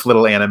brief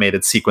little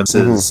animated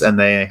sequences, and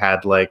they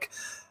had like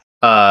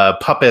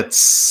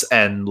puppets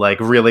and like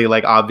really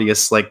like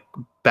obvious like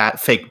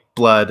fake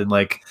blood, and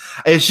like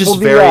it's just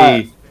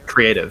very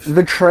creative.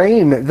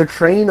 The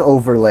train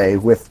overlay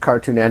with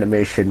cartoon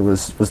animation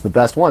was the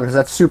best one, because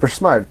that's super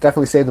smart.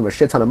 Definitely saved them a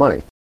shit ton of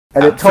money,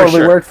 and it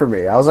totally worked for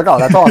me. I was like, oh,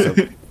 that's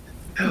awesome.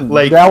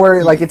 Like, now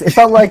we're like it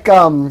felt like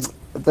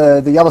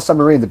the Yellow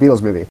Submarine, the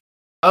Beatles movie.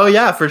 Oh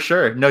yeah, for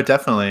sure. No,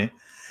 definitely.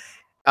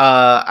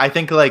 I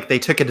think like they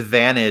took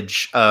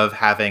advantage of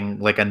having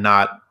like a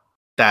not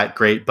that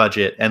great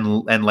budget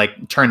and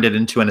like turned it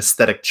into an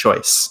aesthetic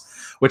choice,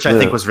 which I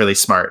think was really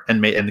smart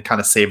and kind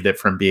of saved it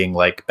from being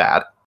like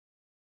bad.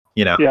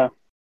 Yeah.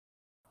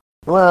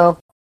 Well.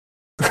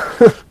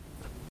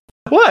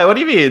 What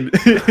do you mean?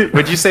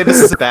 Would you say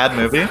this is a bad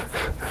movie?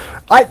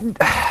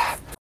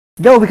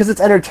 No, because it's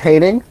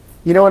entertaining.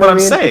 You know what I mean? I'm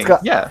saying,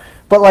 yeah.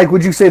 But like,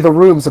 would you say The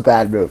Room's a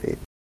bad movie?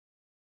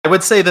 I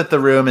would say that The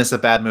Room is a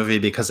bad movie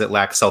because it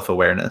lacks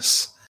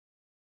self-awareness.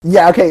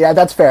 Yeah, okay, yeah,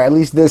 that's fair. At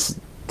least this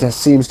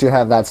seems to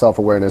have that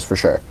self-awareness for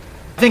sure.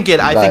 I think it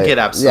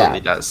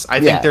absolutely does. I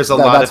think there's a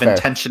lot of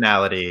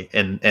intentionality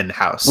in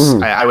House.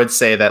 I would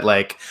say that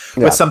like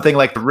with something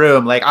like The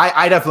Room, like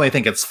I definitely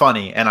think it's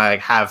funny, and I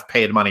have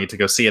paid money to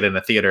go see it in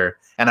a theater,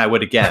 and I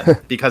would again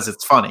because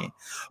it's funny.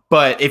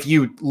 But if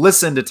you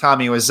listen to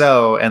Tommy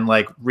Wiseau and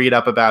like read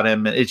up about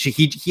him,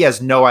 he has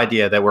no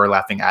idea that we're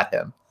laughing at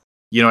him.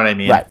 You know what I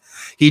mean? Right.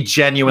 He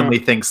genuinely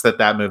thinks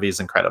that movie is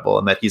incredible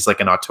and that he's like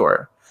an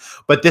auteur.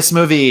 But this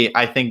movie,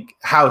 I think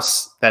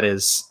House, that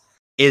is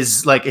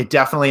like, it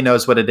definitely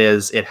knows what it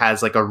is. It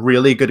has like a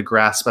really good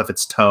grasp of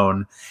its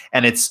tone,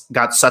 and it's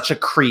got such a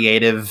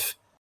creative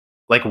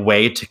like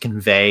way to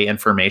convey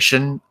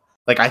information.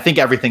 Like, I think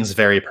everything's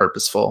very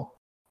purposeful,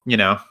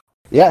 Yeah.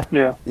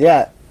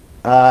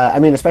 I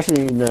mean,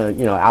 especially in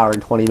a hour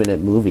and 20-minute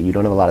movie, you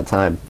don't have a lot of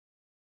time.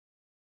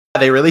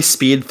 They really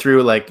speed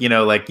through, like,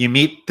 like you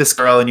meet this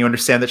girl and you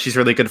understand that she's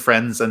really good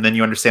friends, and then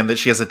you understand that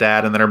she has a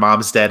dad, and then her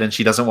mom's dead, and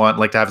she doesn't want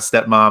like to have a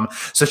stepmom,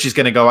 so she's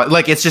gonna go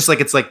like it's just like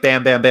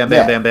bam bam bam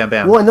bam bam bam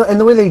bam. Well, and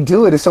the way they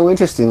do it is so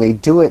interesting. They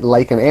do it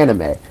like an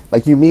anime.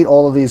 Like, you meet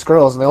all of these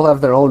girls, and they all have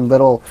their own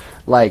little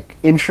like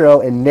intro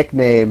and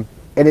nickname,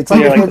 and it's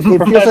like,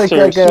 it feels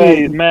like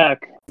a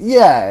Mac.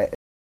 Yeah,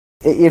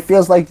 it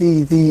feels like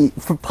the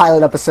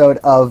pilot episode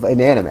of an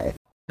anime.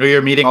 Where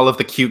you're meeting all of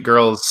the cute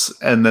girls,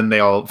 and then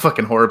they all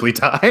fucking horribly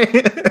die.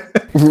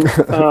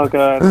 Oh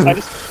god,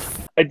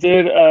 I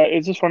did.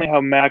 It's just funny how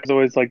Mac is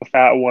always like the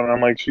fat one.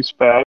 I'm like, she's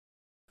fat.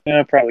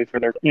 Yeah, probably for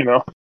their,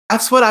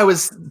 That's what I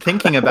was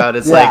thinking about.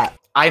 It's like,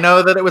 I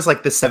know that it was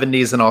like the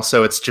 70s, and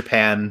also it's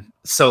Japan,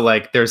 so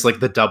like there's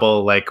like the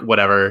double like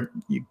whatever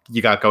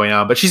you got going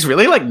on, but she's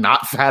really like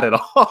not fat at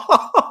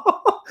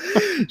all.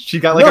 She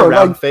got like a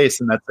round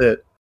face, and that's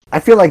it. I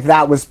feel like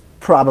that was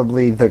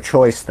probably the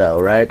choice, though,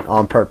 right?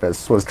 On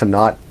purpose, was to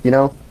not,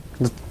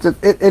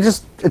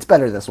 it's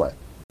better this way.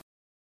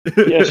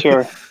 Yeah,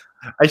 sure.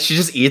 She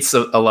just eats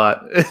a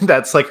lot.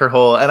 That's like her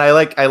whole, and I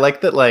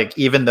like that, like,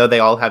 even though they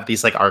all have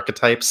these like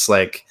archetypes,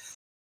 like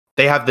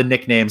they have the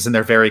nicknames and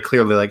they're very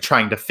clearly like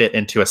trying to fit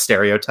into a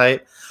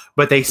stereotype,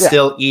 but they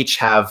still each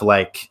have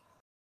like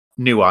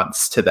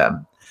nuance to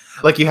them.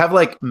 Like, you have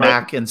like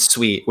Mac and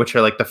Sweet, which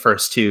are like the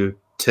first two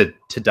to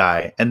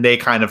die, and they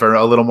kind of are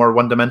a little more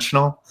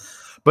one-dimensional.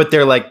 But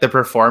they're like, the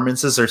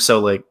performances are so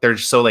like, they're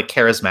so like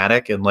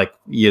charismatic, and like,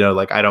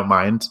 like I don't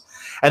mind.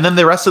 And then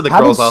the rest of the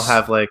girls all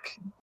have like,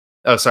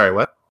 oh, sorry,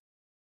 what?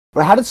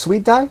 But how did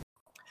Sweet die?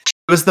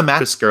 It was the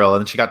mattress girl,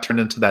 and she got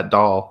turned into that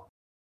doll.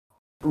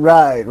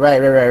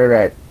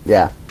 Right.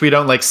 Yeah. We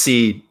don't like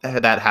see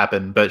that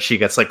happen, but she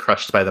gets like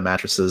crushed by the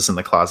mattresses in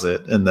the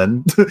closet, and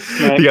then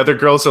the other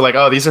girls are like,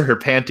 "Oh, these are her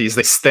panties.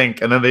 They stink,"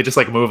 and then they just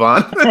like move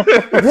on.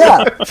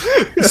 Yeah,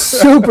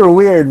 super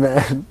weird,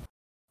 man.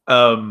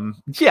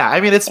 Yeah,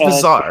 I mean it's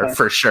bizarre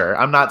for sure.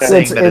 I'm not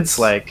saying that it's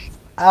like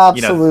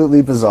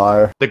absolutely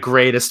bizarre, the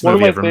greatest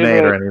movie ever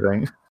made or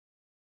anything.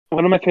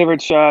 One of my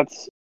favorite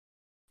shots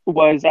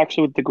was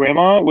actually with the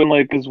grandma when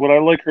because what I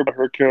like about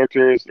her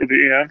characters or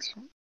the aunts.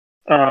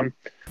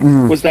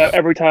 Was that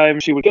every time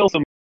she would kill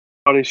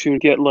somebody, she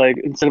would get like,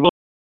 instead of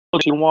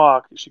she can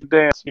walk, she can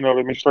dance, you know what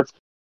I mean? She starts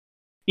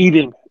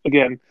eating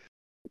again.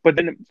 But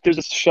then there's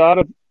a shot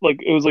of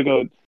it was like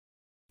a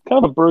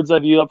kind of a bird's eye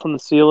view up from the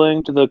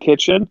ceiling to the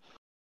kitchen.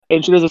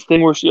 And she does this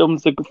thing where she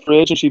opens the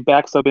fridge and she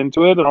backs up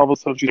into it, and all of a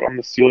sudden she's on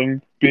the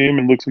ceiling beam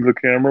and looks into the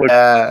camera.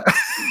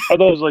 I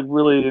thought it was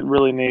really,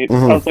 really neat.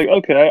 I was like,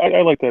 okay,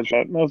 I like that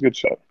shot. That was a good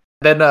shot.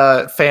 Then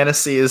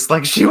Fantasy is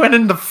like, she went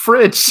in the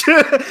fridge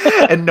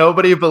and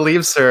nobody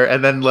believes her.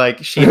 And then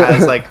she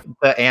has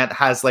the aunt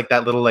has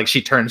that little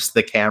she turns to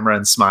the camera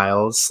and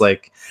smiles.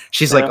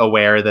 She's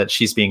aware that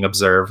she's being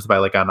observed by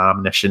an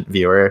omniscient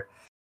viewer,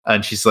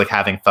 and she's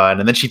having fun.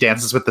 And then she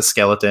dances with the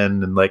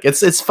skeleton, and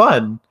it's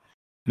fun.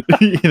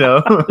 You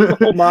know? The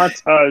whole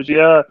montage,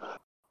 yeah.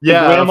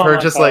 Yeah, of her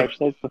just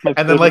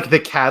and then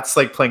the cat's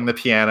playing the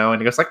piano,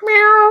 and he goes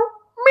meow.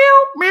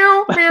 Meow,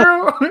 meow,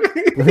 meow.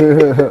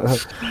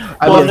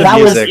 I love the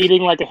music. Was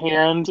eating a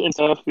hand and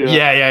stuff.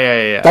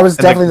 Yeah. That was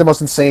definitely the most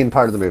insane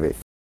part of the movie.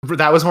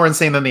 That was more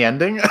insane than the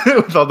ending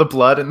with all the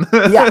blood and.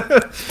 Yeah,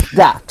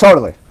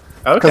 totally.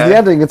 Okay. Because the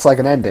ending, it's like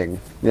an ending.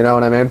 You know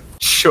what I mean?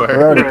 Sure.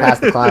 We're already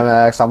past the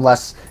climax. I'm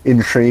less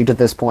intrigued at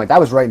this point. That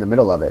was right in the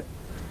middle of it.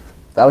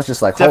 That was just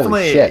definitely,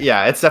 holy shit.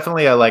 Yeah, it's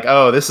definitely a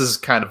oh, this is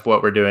kind of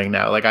what we're doing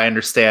now. I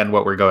understand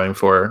what we're going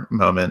for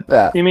moment.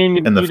 Yeah. You mean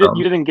you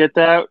didn't get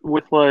that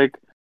with the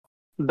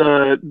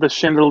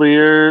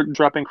chandelier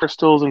dropping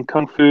crystals and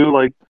kung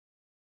fu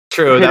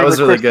True, that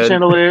was really good.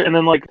 Chandelier, and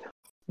then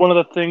one of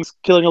the things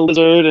killing a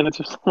lizard, and it's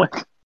just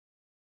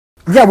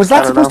yeah, was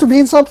that supposed to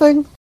mean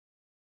something?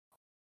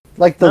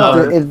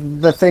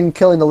 The thing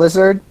killing the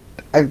lizard?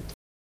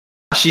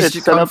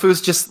 Kung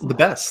Fu's just the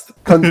best.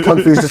 Kung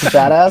Fu's just a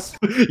badass?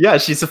 Yeah,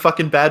 she's a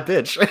fucking bad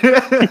bitch.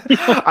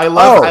 I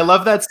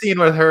love that scene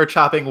with her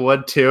chopping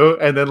wood too,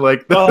 and then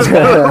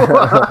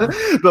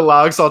the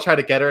logs all try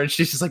to get her, and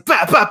she's just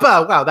bah, bah,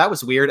 bah. Wow, that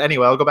was weird.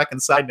 Anyway, I'll go back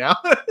inside now.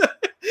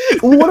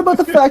 What about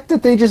the fact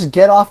that they just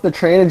get off the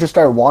train and just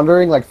start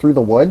wandering through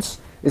the woods?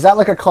 Is that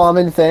a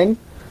common thing?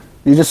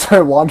 You just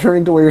start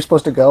wandering to where you're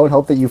supposed to go and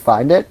hope that you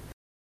find it?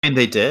 And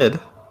they did.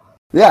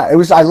 Yeah, it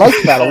was. I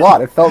liked that a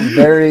lot. It felt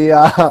very,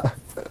 felt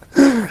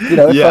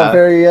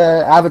very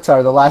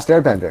Avatar: The Last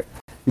Airbender.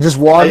 You're just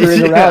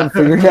wandering around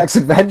for your next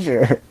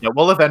adventure. Yeah,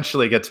 we'll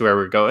eventually get to where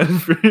we're going.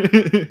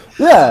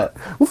 Yeah,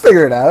 we'll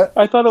figure it out.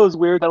 I thought it was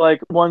weird that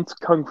once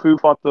Kung Fu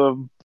fought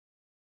the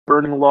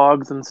burning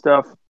logs and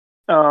stuff,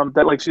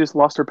 that she just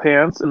lost her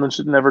pants and then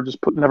she never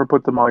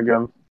put them on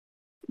again.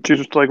 She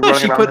was just running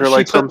around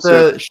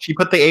her she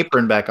put the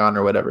apron back on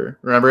or whatever.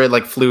 Remember,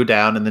 it flew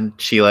down and then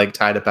she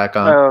tied it back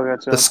on. Oh,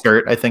 gotcha. The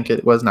skirt, I think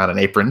it was, not an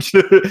apron.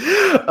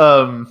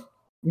 Yeah,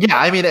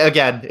 I mean,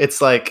 again,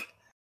 it's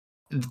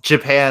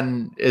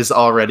Japan is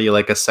already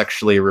a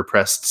sexually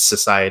repressed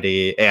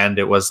society, and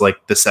it was the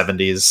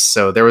 70s,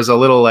 so there was a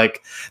little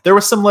there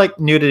was some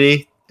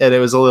nudity, and it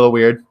was a little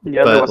weird.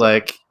 Yeah, but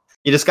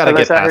you just gotta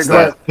get past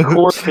that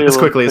as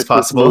quickly as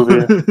possible.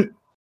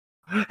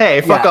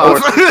 Hey, fuck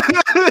off.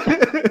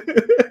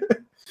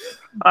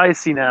 I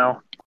see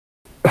now.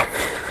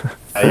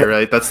 Yeah, you're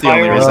right. That's the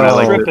only reason I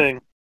like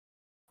it.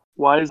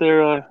 Why is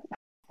there a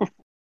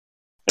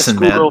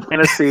schoolgirl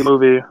fantasy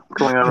movie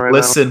going on right now?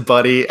 Listen,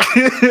 buddy.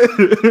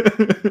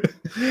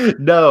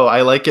 No,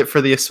 I like it for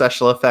the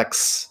special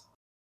effects.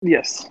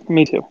 Yes,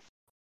 me too.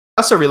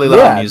 I also really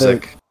love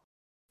music.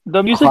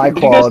 The music, high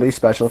quality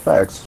special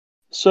effects.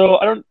 So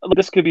I don't.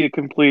 This could be a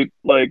complete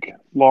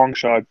long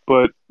shot,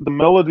 but the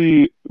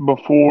melody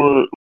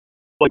before,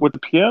 with the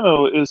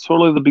piano, is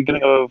totally the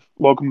beginning of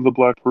 "Welcome to the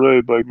Black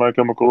Parade" by My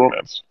Chemical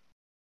Romance.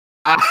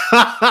 Oh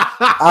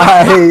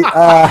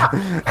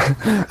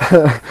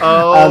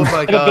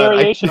my god! A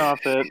variation off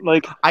it.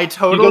 I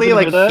totally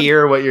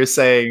hear what you're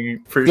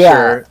saying for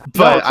sure,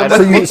 but I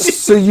don't.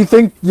 So you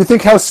think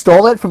House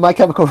stole it from My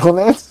Chemical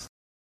Romance?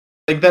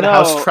 That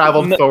House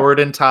traveled forward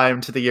in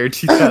time to the year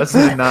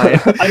 2009.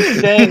 I'm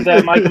saying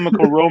that My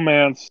Chemical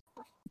Romance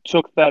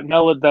took that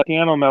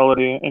piano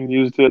melody, and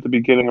used it at the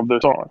beginning of their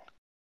song.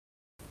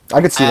 I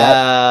could see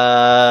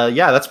that.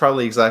 Yeah, that's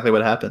probably exactly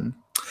what happened.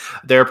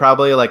 They're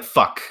probably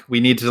fuck,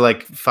 we need to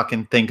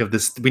fucking think of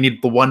this. We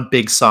need the one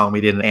big song. We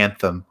need an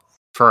anthem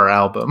for our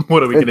album.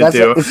 What are we gonna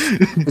do?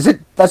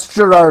 That's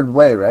Gerard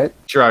Way, right?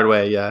 Gerard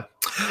Way, yeah.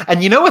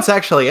 And you know what's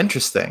actually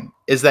interesting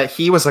is that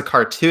he was a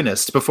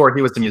cartoonist before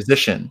he was a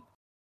musician.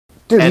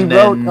 Dude, he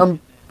wrote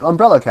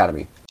Umbrella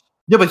Academy.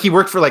 Yeah, but he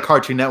worked for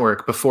Cartoon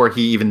Network before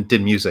he even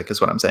did music, is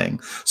what I'm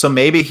saying. So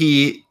maybe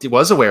he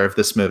was aware of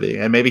this movie,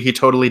 and maybe he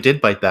totally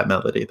did bite that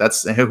melody.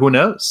 That's, who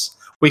knows?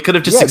 We could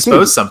have just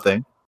exposed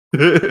something.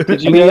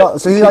 Did you he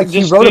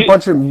wrote a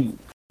bunch of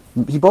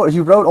he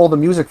wrote all the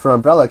music for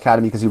Umbrella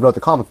Academy because he wrote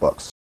the comic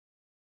books.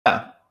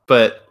 Yeah,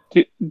 but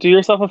do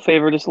yourself a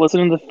favor, just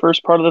listen to the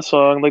first part of the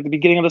song, like the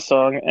beginning of the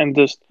song, and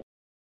just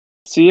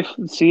see if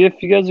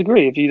you guys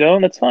agree. If you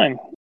don't, that's fine.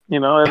 You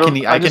know,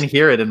 I can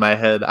hear it in my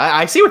head.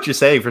 I see what you're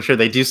saying for sure.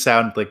 They do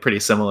sound like pretty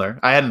similar.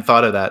 I hadn't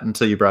thought of that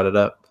until you brought it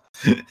up.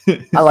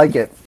 I like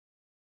it.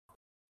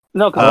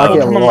 No,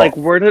 because I'm like,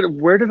 where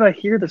did I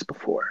hear this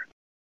before?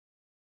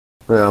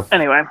 Yeah.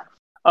 Anyway,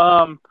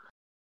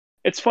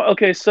 it's fun.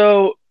 Okay,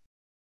 so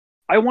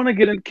I want to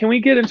get in. Can we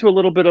get into a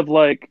little bit of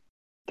like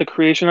the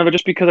creation of it?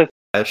 Just because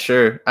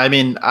sure. I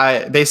mean,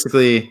 I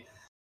don't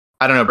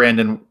know,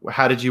 Brandon.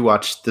 How did you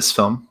watch this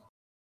film?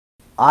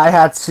 I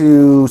had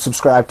to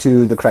subscribe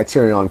to the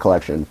Criterion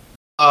Collection.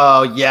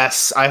 Oh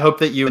yes, I hope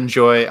that you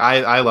enjoy.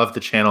 I love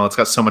the channel. It's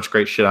got so much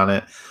great shit on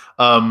it.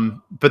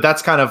 But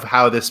that's kind of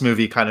how this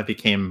movie kind of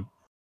became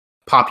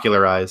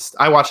popularized.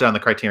 I watched it on the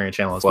Criterion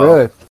channel as well.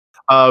 Really?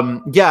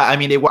 Yeah, I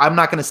mean, I'm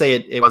not going to say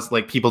it was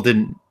like people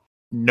didn't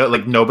know,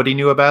 like nobody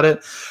knew about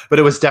it, but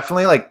it was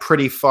definitely like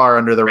pretty far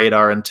under the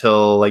radar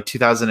until like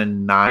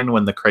 2009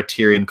 when the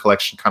Criterion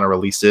Collection kind of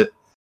released it.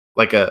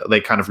 They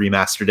kind of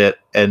remastered it,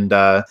 and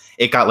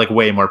it got like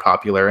way more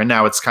popular, and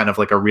now it's kind of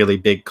like a really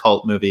big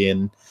cult movie,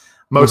 and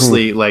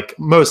mostly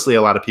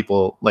a lot of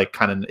people like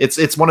kind of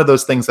it's one of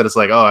those things that it's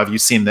like, oh, have you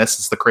seen this?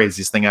 It's the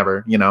craziest thing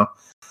ever, you know?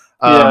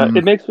 Yeah,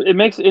 it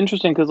makes it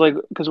interesting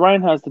because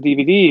Ryan has the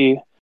DVD,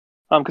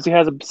 because he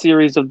has a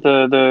series of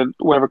the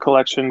whatever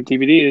collection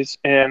DVDs,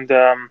 and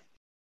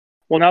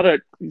well, now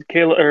that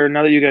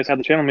you guys have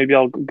the channel, maybe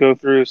I'll go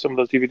through some of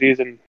those DVDs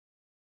and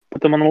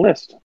put them on the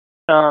list.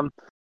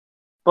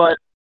 But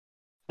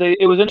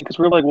it was interesting because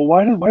we were like, well,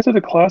 why is it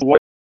a class?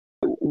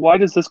 Why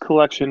does this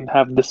collection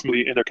have this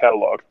movie in their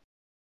catalog?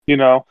 You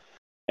know,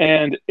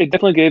 and it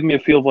definitely gave me a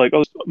feel of like,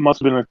 oh, this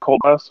must have been a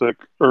cult classic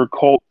or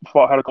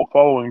had a cult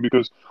following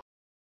because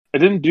it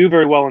didn't do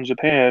very well in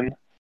Japan.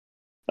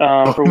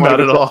 Not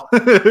at all.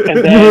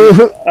 and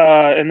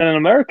then in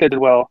America it did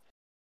well.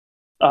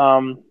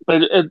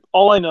 But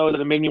all I know is that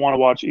it made me want to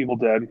watch Evil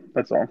Dead.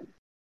 That's all.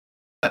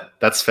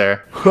 That's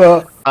fair.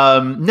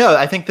 No,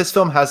 I think this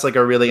film has like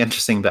a really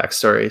interesting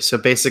backstory. So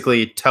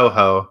basically,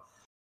 Toho,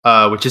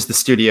 which is the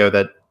studio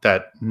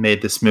that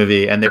made this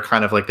movie, and they're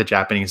kind of like the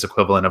Japanese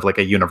equivalent of like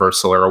a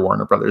Universal or a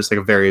Warner Brothers, like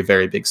a very,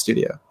 very big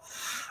studio.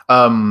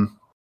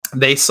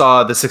 They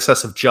saw the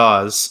success of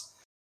Jaws,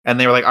 and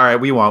they were like, all right,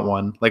 we want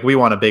one. Like, we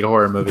want a big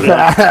horror movie.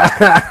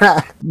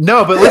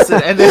 No, but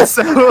listen, and then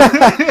so,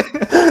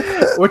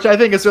 which I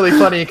think is really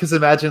funny, because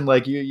imagine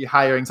like you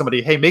hiring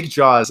somebody, hey, make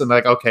Jaws, and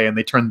like, okay, and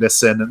they turn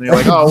this in, and they're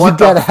like, oh, what you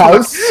get a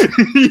house?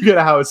 You get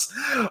a house.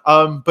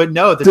 But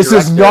no, this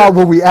is not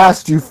what we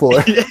asked you for.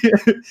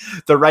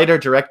 The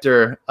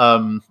writer-director,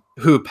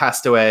 who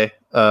passed away,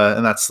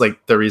 and that's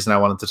like the reason I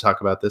wanted to talk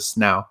about this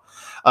now.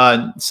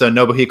 So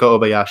Nobuhiko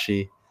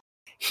Obayashi,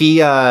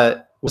 he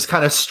was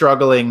kind of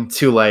struggling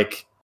to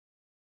like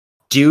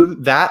do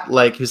that.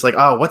 Like, he's like,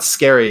 oh, what's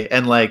scary?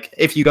 And like,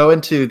 if you go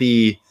into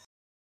the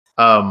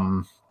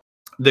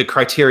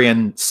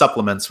Criterion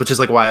supplements, which is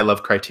like why I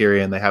love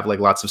Criterion, they have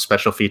like lots of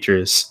special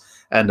features,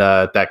 and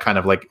that kind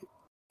of like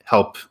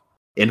help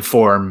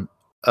inform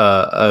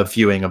a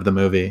viewing of the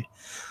movie.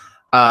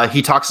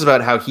 He talks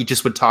about how he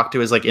just would talk to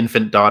his like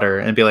infant daughter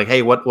and be like,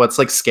 hey, what's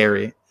like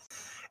scary?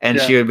 And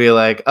she would be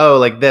like, oh,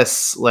 like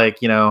this,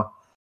 like, you know,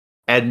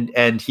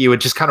 and he would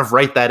just kind of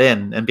write that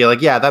in and be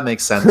like, yeah, that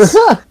makes sense.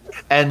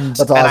 And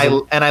That's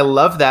awesome. and I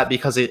love that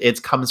because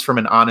it comes from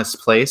an honest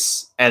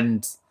place,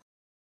 and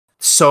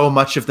so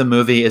much of the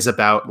movie is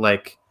about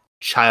like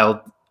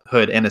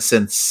childhood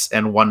innocence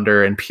and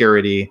wonder and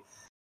purity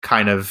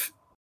kind of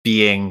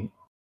being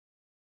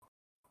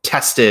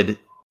tested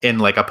in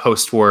like a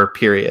post-war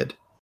period.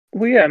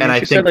 Well, yeah, I mean, and I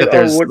think that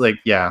there's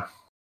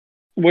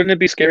wouldn't it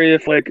be scary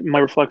if like my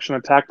reflection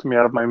attacked me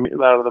out of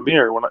the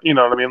mirror? When you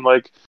know what I mean?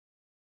 Like,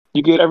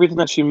 you get everything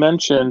that she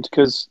mentioned,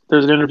 because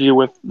there's an interview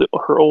with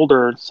her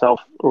older self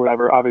or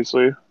whatever.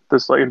 Obviously,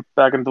 this like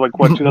back into like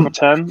what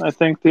 2010, I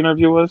think the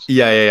interview was.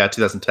 Yeah,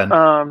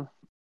 2010.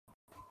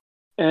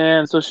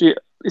 And so she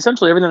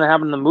essentially everything that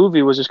happened in the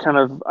movie was just kind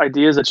of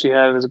ideas that she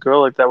had as a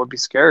girl, like that would be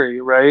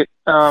scary, right?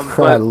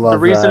 But the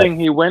reasoning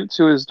he went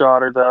to his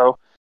daughter, though,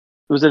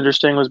 it was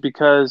interesting, was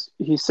because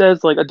he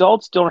says like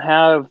adults don't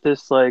have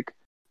this like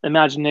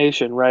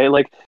imagination, right?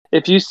 Like,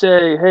 if you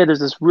say, hey,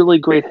 there's this really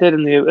great hit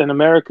in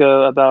America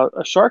about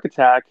a shark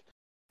attack,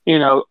 you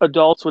know,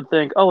 adults would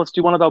think, oh, let's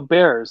do one about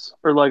bears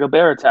or like a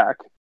bear attack.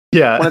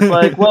 Yeah. When it's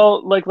like,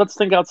 well, like, let's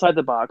think outside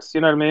the box.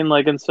 You know what I mean?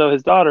 Like, and so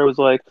his daughter was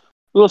like,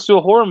 well, let's do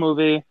a horror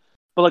movie,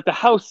 but like the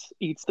house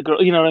eats the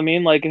girl. You know what I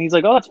mean? Like, and he's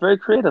like, oh, that's very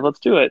creative. Let's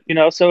do it. You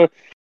know, so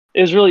it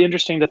was really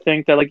interesting to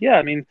think that, like, yeah,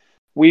 I mean,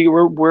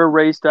 we're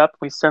raised up,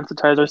 we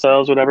sensitize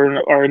ourselves, whatever,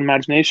 and our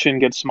imagination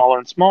gets smaller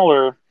and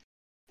smaller.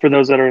 For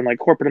those that are in like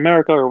corporate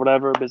America or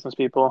whatever, business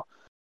people,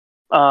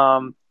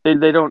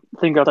 they don't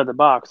think outside the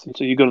box. And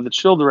so you go to the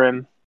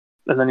children,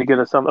 and then you get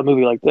a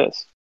movie like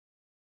this.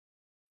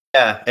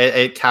 Yeah,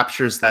 it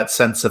captures that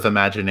sense of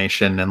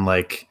imagination and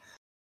like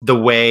the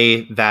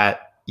way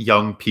that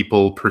young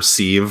people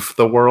perceive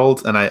the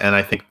world, and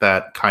I think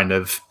that kind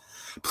of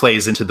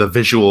plays into the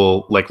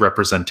visual like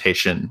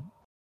representation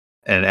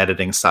and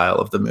editing style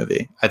of the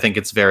movie. I think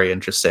it's very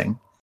interesting,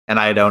 and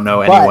I don't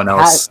know anyone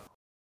else.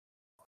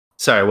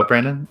 Sorry, what,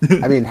 Brandon?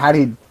 I mean, had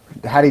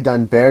he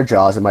done Bear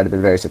Jaws, it might have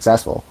been very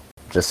successful.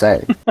 Just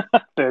saying.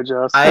 Bear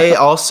Jaws. I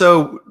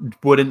also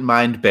wouldn't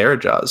mind Bear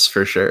Jaws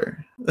for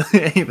sure. That's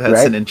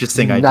an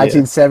interesting idea.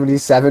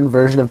 1977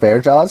 version of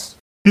Bear Jaws.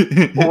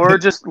 Or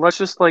let's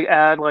just like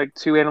add like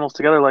two animals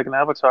together like an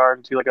Avatar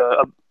and do like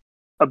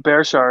a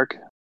bear shark.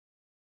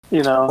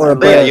 You know, or a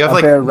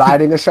bear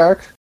riding a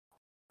shark.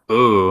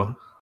 Ooh,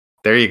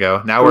 there you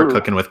go. Now we're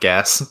cooking with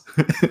gas.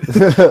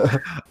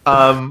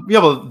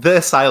 Well, the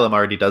Asylum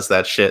already does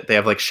that shit. They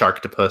have like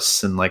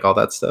Sharktopus and like all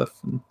that stuff.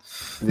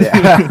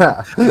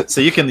 Yeah.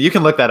 So you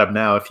can look that up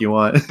now if you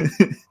want.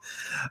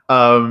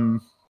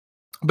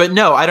 But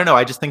no, I don't know.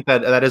 I just think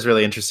that is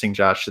really interesting,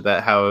 Josh,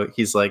 that how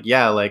he's like,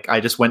 yeah, like I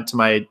just went to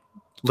my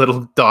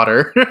little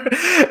daughter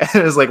and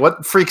it was like,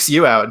 what freaks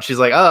you out? And she's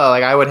like, oh,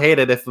 like I would hate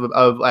it if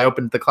I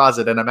opened the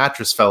closet and a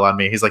mattress fell on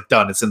me. He's like,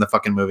 done. It's in the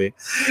fucking movie.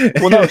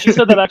 Well, no, she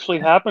said that actually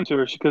happened to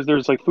her because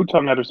there's like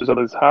futon mattresses at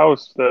his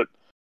house that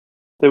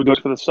they would go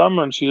for the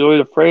summer, and she's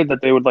always afraid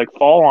that they would like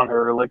fall on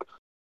her, like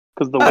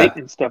because the weight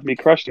and stuff be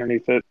crushed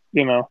underneath it,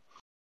 you know.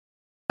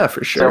 Yeah,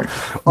 for sure.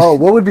 So,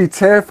 what would be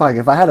terrifying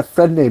if I had a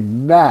friend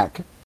named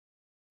Mac?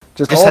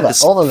 Just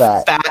all of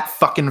that. Fat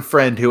fucking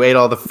friend who ate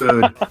all the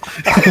food.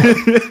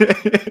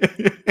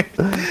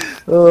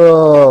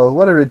 Oh,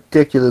 what a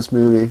ridiculous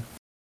movie.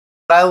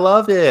 I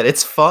love it.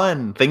 It's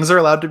fun. Things are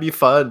allowed to be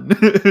fun.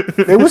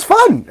 It was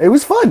fun.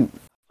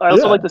 I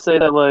also like to say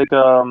that, like,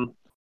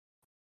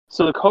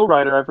 so the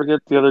co-writer, I forget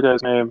the other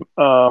guy's name,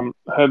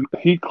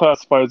 he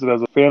classifies it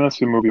as a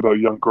fantasy movie about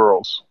young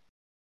girls.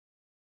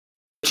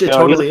 Which it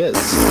totally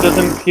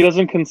is. He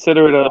doesn't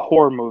consider it a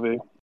horror movie,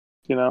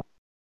 you know?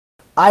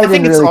 I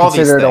didn't really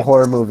consider it a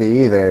horror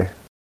movie either.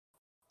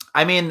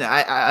 I mean,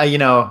 I you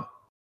know,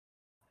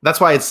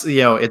 that's why it's,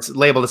 you know, it's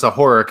labeled as a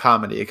horror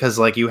comedy, because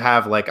like you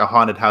have like a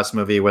haunted house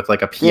movie with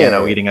like a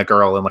piano eating a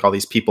girl and like all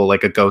these people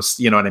like a ghost,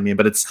 you know what I mean?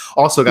 But it's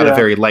also got a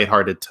very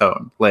lighthearted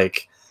tone.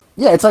 Like,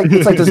 yeah, it's like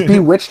does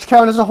Bewitched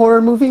count as a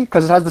horror movie?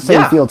 Because it has the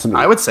same feel to me.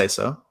 I would say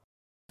so.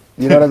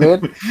 You know what I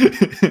mean?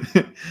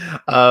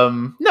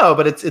 No,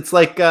 but it's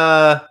like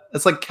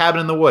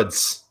Cabin in the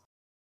Woods.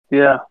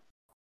 Yeah.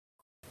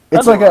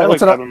 It's like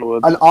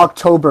an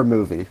October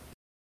movie.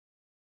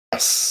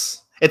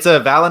 Yes. It's a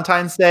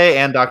Valentine's Day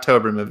and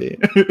October movie.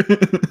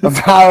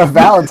 A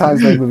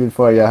Valentine's Day movie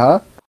for you, huh?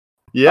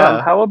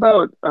 Yeah. How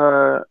about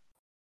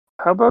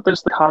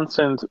there's the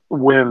constant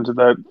wind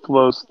that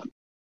flows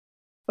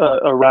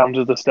around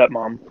to the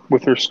stepmom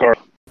with her scarf.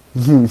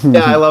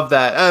 Yeah, I love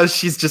that.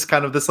 She's just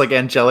kind of this like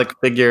angelic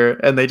figure,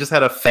 and they just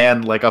had a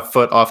fan like a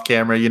foot off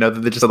camera. You know,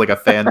 they just had like a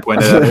fan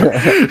pointed at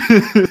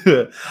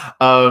her.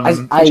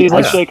 She's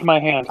like shaking my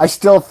hand. I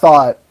still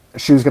thought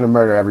she was going to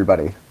murder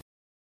everybody.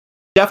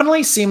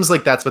 Definitely seems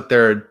like that's what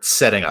they're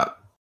setting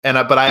up,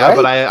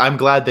 I'm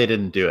glad they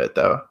didn't do it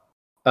though.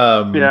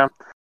 Yeah,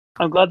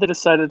 I'm glad they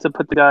decided to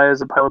put the guy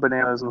as a pile of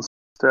bananas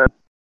instead.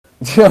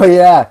 Oh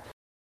yeah.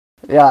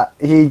 Yeah,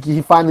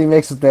 he finally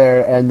makes it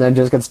there and then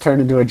just gets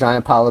turned into a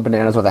giant pile of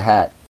bananas with a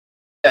hat.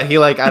 Yeah, he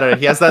like, I don't know,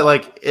 he has that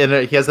like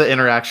he has that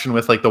interaction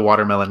with like the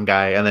watermelon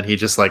guy, and then he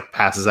just like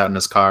passes out in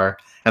his car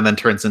and then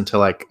turns into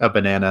like a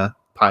banana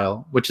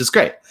pile, which is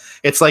great.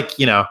 It's like,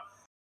 you know,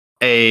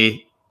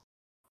 a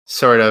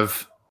sort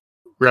of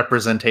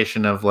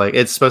representation of like,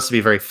 it's supposed to be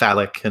very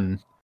phallic, and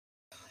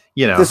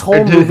you know, this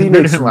whole movie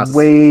makes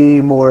way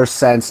more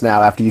sense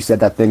now after you said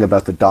that thing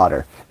about the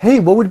daughter.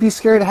 Hey, what would be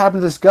scary to happen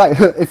to this guy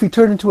if he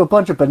turned into a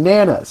bunch of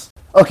bananas?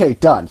 Okay,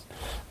 done.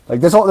 Like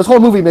this whole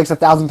movie makes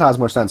 1,000 times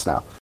more sense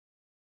now.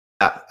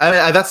 Yeah, I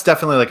mean, that's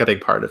definitely like a big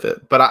part of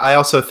it. But I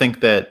also think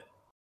that,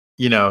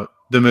 you know,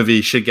 the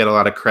movie should get a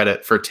lot of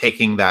credit for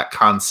taking that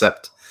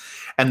concept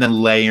and then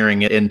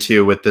layering it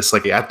into with this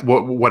like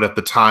what at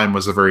the time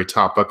was a very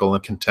topical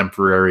and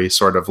contemporary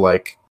sort of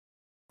like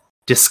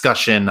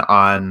discussion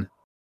on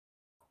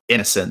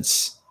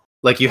innocence.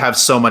 Like you have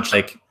so much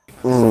like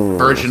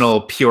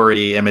virginal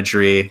purity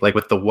imagery, like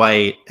with the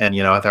white, and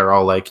you know, they're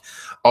all like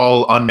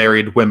all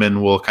unmarried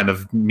women will kind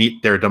of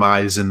meet their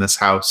demise in this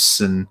house,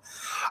 and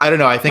I don't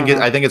know. I think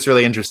it's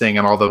really interesting,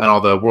 and all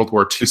the World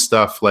War II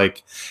stuff,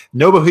 like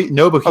Nobuhiko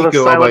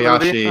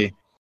Obayashi.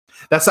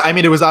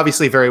 It was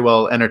obviously very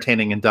well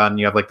entertaining and done.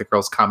 You have like the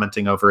girls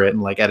commenting over it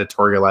and like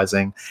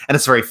editorializing, and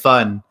it's very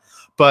fun.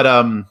 But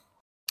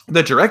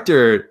the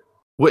director,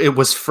 it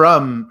was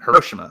from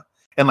Hiroshima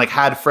and like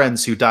had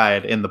friends who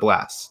died in the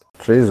blast.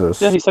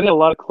 Jesus. Yeah, he said he had a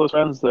lot of close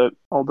friends that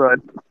all died.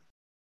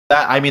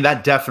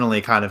 That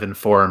definitely kind of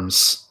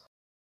informs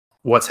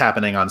what's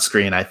happening on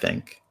screen, I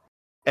think.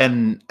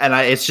 And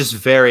it's just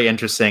very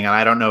interesting, and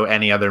I don't know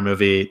any other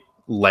movie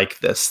like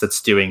this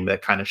that's doing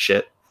that kind of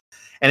shit.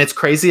 And it's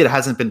crazy it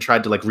hasn't been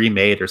tried to like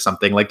remade or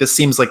something. Like this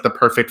seems like the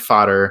perfect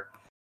fodder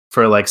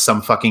for like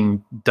some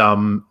fucking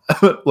dumb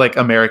like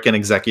American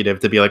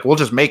executive to be like, we'll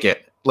just make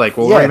it. Like,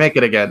 we'll remake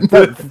it again.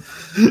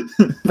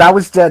 That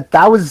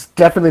was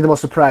definitely the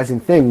most surprising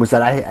thing, was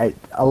that I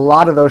a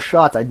lot of those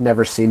shots I'd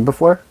never seen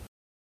before,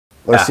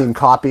 or seen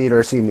copied,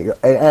 or seen,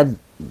 and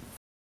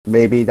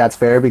maybe that's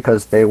fair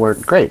because they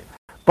weren't great,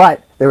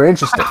 but they were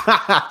interesting.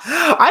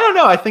 I don't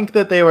know. I think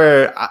that they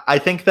were. I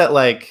think that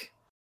like,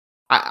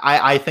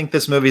 I think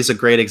this movie is a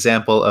great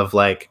example of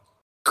like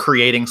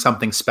creating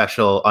something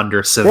special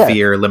under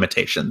severe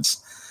limitations.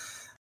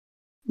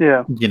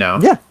 Yeah, you know.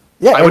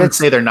 Yeah, I wouldn't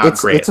say they're not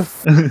great.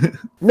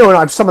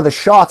 No, some of the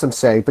shots I'm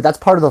saying, but that's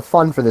part of the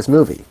fun for this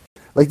movie.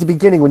 Like the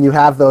beginning when you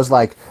have those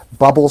like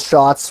bubble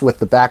shots with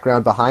the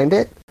background behind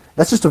it,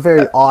 that's just a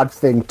very odd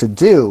thing to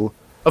do.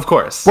 Of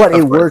course. But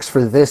it works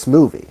for this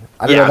movie.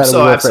 I don't know that it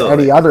would work for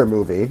any other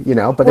movie,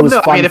 but it was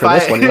fun for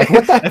this one. You're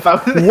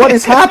like, what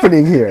is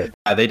happening here?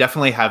 Yeah, they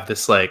definitely have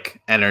this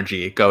like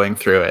energy going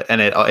through it,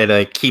 and it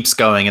like keeps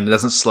going, and it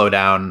doesn't slow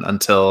down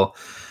until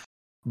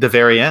the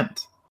very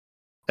end.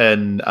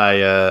 And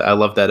I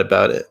love that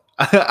about it.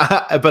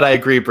 But I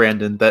agree,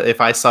 Brandon, that if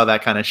I saw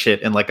that kind of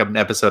shit in like an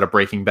episode of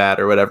Breaking Bad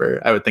or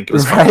whatever, I would think it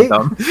was fucking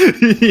dumb.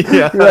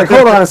 Yeah. You're like,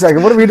 hold on a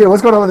second, what are we doing?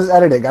 What's going on with this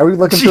editing? Are we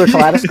looking through a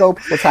kaleidoscope?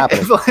 What's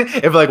happening?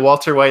 If like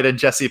Walter White and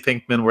Jesse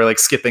Pinkman were like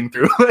skipping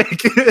through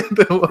like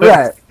the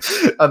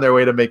woods on their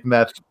way to make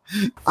meth.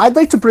 I'd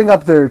like to bring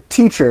up their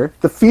teacher,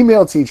 the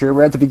female teacher,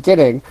 where at the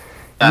beginning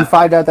you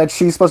find out that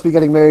she's supposed to be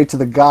getting married to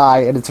the guy,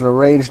 and it's an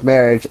arranged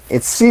marriage.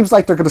 It seems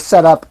like they're going to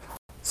set up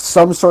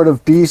some sort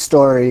of B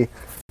story.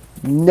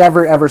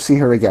 Never ever see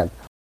her again.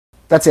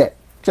 That's it.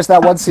 Just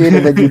that one scene,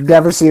 and then you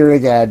never see her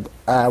again.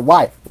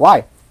 Why?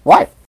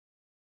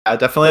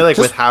 Definitely, like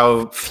with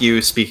how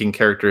few speaking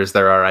characters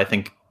there are, I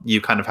think you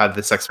kind of have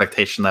this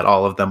expectation that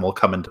all of them will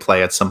come into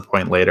play at some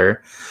point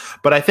later.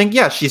 But I think,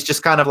 she's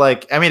just kind of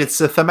like, I mean,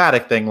 it's a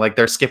thematic thing. Like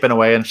they're skipping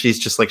away and she's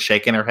just like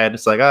shaking her head.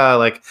 It's like,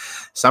 like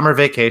summer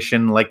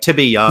vacation, like to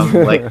be young,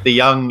 like the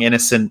young,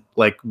 innocent,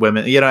 like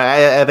women,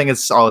 I think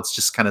it's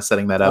just kind of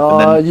setting that up. Oh,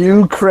 and then,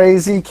 you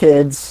crazy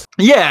kids.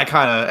 Yeah,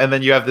 kind of. And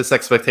then you have this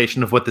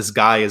expectation of what this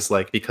guy is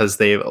like, because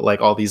they like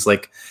all these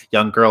like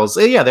young girls.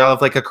 Yeah, they all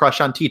have like a crush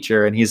on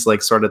teacher. And he's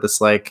like sort of this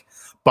like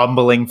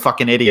bumbling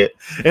fucking idiot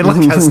and like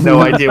has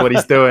no idea what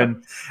he's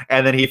doing.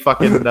 And then he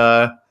fucking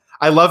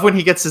I love when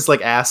he gets his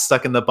like ass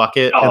stuck in the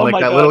bucket and like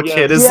that little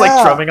kid is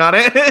like drumming on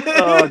it.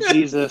 Oh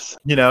Jesus.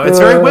 It's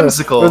very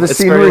whimsical. Or the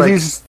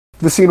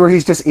scene where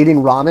he's just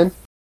eating ramen.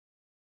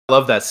 I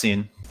love that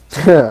scene.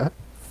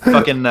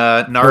 Fucking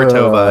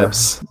Naruto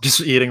vibes.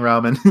 Just eating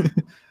ramen.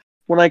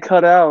 When I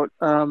cut out,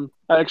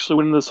 I actually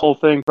went into this whole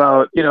thing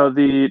about,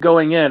 the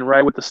going in,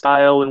 right, with the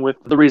style, and with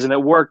the reason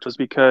it worked was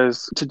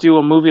because to do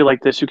a movie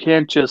like this, you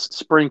can't just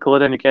sprinkle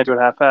it in, you can't do it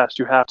half-assed,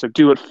 you have to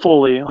do it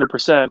fully,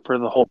 100% for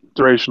the whole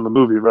duration of the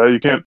movie, right? You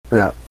can't,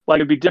 like,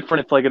 it'd be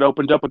different if, like, it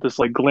opened up with this,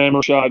 like,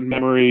 glamour shot,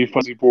 memory,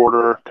 fuzzy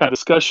border kind of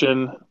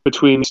discussion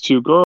between these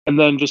two girls, and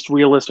then just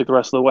realistic the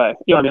rest of the way.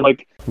 You know what I mean?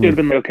 Like, it'd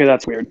been like, okay,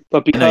 that's weird.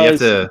 But because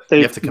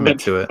you have to commit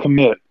to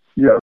it.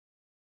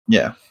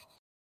 Yeah.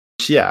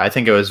 Yeah, I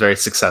think it was very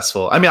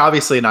successful. I mean,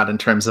 obviously not in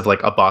terms of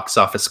like a box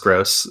office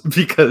gross,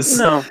 because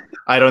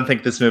I don't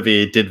think this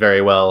movie did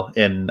very well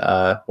in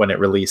when it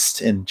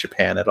released in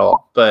Japan at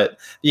all. But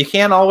you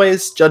can't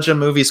always judge a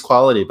movie's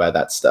quality by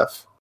that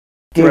stuff.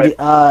 Did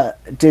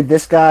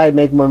this guy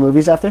make more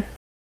movies after?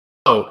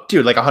 Oh,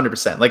 dude, like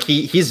 100%. Like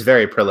he's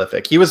very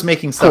prolific. He was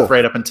making stuff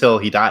right up until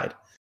he died.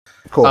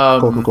 Cool.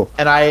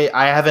 And I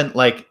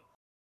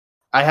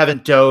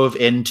haven't dove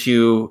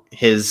into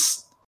his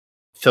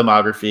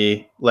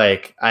filmography.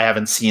 Like I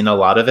haven't seen a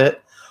lot of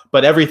it,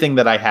 but everything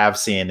that I have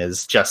seen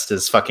is just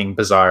as fucking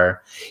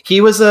bizarre.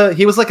 He was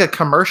like a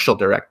commercial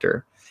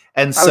director,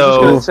 and so I was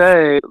just gonna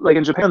say, like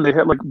in Japan they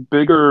had like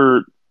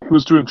bigger. He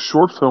was doing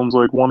short films,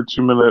 like 1 or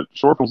 2 minute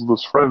short films with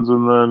his friends,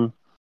 and then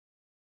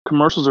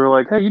commercials are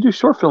like, hey, you do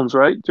short films,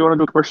 right? Do you want to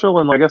do a commercial?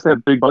 And I guess they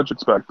had big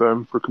budgets back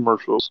then for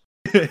commercials.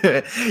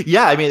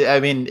 Yeah, I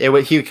mean,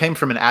 he came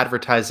from an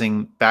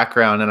advertising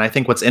background, and I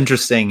think what's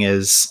interesting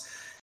is.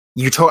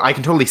 I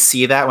can totally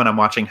see that when I'm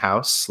watching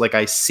House. Like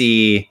I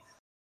see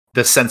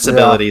the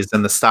sensibilities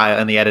and the style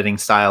and the editing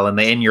style and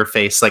the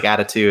in-your-face like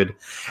attitude,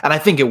 and I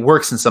think it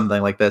works in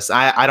something like this.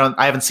 I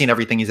haven't seen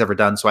everything he's ever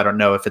done, so I don't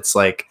know if it's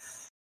like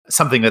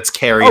something that's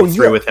carried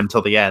through with him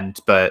till the end.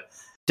 But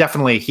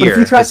definitely here,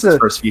 this is his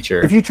first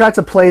feature. If you tried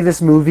to play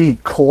this movie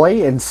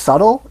coy and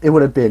subtle, it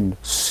would have been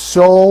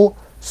so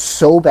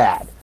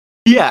bad.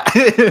 Yeah.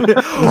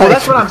 Well,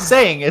 that's what I'm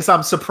saying is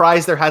I'm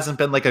surprised there hasn't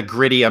been like a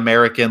gritty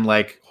American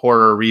like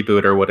horror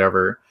reboot or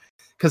whatever,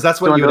 because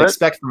that's what you would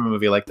expect from a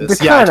movie like this.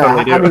 I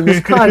totally do. I mean, there's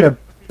kind of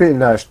been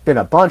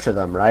a bunch of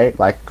them, right?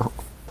 Like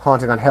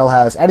Haunting on Hill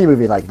House, any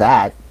movie like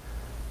that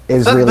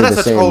is really the same. But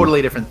that's a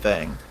totally different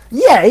thing.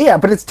 Yeah,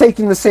 but it's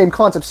taking the same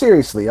concept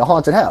seriously, a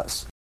haunted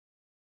house.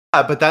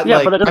 Yeah, but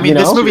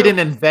this movie didn't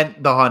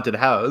invent the haunted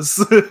house.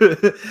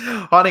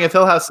 Haunting of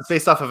Hill House is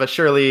based off of a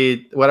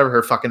Shirley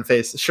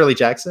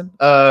Jackson,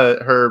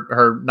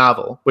 her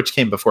novel, which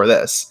came before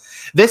this.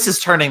 This is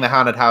turning the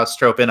haunted house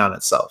trope in on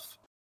itself.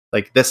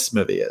 like this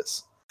movie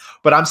is.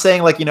 But I'm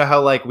saying, like, you know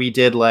how like we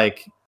did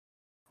like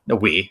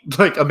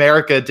like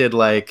America did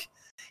like,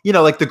 you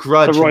know, like The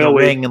Grudge and The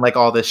Ring and like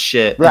all this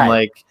shit. Right. And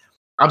like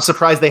I'm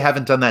surprised they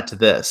haven't done that to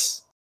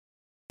this.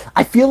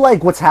 I feel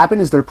like what's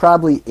happened is there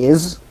probably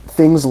is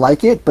things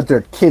like it, but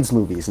they're kids'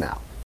 movies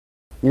now.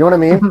 You know what I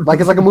mean? Like,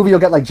 it's like a movie you'll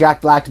get like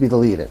Jack Black to be the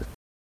lead in.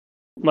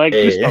 Like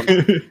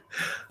Goosebumps.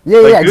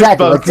 Yeah,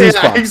 exactly. Like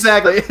Goosebumps. Yeah,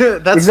 exactly.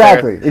 That's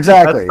exactly. Fair.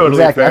 That's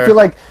totally fair.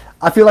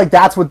 I feel like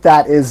that's what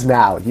that is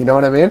now. You know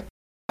what I mean?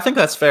 I think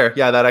that's fair.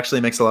 Yeah, that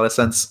actually makes a lot of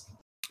sense.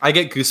 I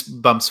get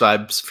Goosebumps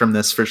vibes from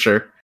this for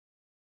sure.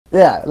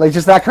 Yeah, like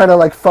just that kind of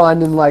like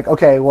fun and like,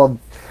 okay, well,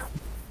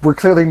 we're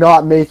clearly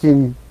not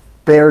making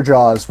Bear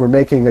Jaws. We're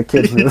making a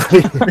kids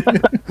movie.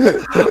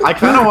 I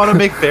kind of want to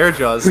make Bear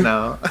Jaws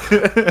now.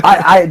 Dude,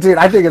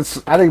 I think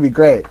it'd be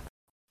great.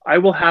 I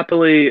will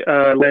happily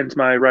lend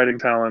my writing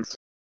talents,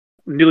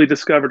 newly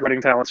discovered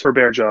writing talents for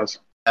Bear Jaws.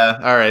 All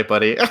right,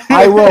 buddy.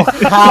 I will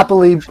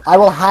happily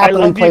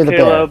play the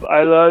Caleb. bear.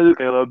 I love you,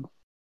 Caleb.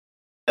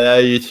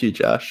 You too,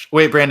 Josh.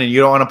 Wait, Brandon, you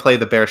don't want to play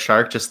the bear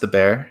shark, just the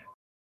bear?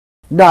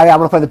 No, yeah, I'm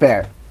gonna play the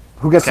bear.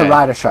 Who gets to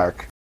ride a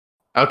shark?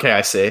 Okay,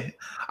 I see.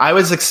 I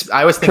was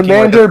thinking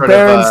Commander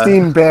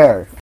Berenstein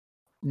Bear.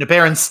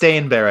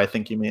 Berenstain Bear, I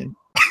think you mean.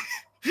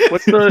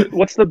 What's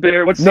the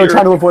bear?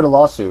 Trying to avoid a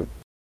lawsuit.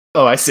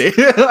 Oh, I see.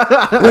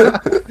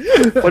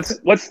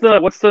 what's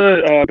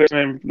the bear's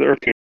name? The Earth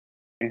King?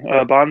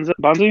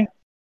 Bonzi?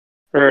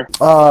 Or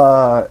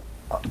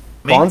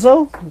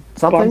Bonzo?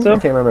 Something? Bonzo? I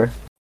can't remember.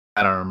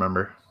 I don't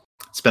remember.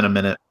 It's been a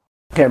minute.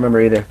 Can't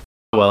remember either.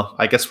 Well,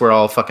 I guess we're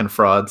all fucking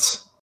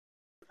frauds.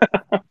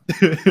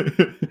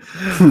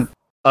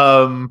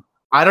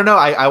 I don't know.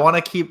 I want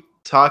to keep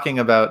talking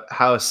about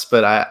House,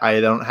 but I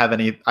don't have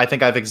any. I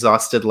think I've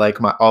exhausted like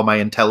all my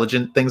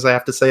intelligent things I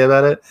have to say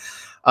about it.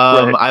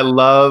 Right. I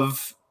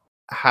love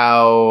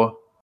how.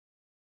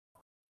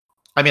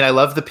 I mean, I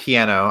love the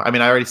piano. I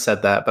mean, I already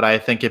said that, but I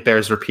think it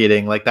bears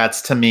repeating. Like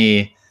that's to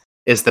me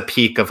is the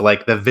peak of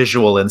like the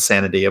visual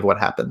insanity of what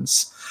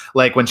happens.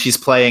 Like when she's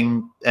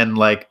playing and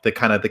like the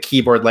kind of the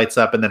keyboard lights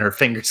up and then her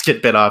fingers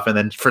get bit off and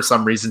then for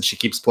some reason she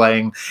keeps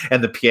playing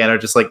and the piano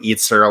just like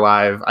eats her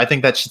alive. I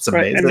think that shit's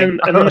amazing. Right.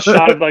 And then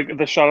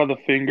the shot of the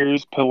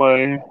fingers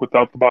playing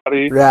without the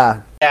body.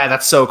 Yeah. Yeah,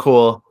 that's so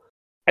cool.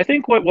 I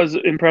think what was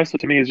impressive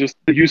to me is just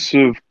the use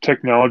of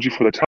technology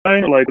for the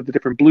time, like with the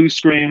different blue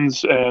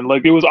screens and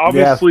like it was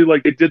obviously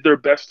like they did their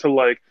best to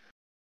like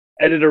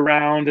edit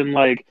around and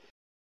like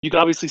you could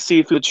obviously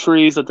see through the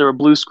trees that there were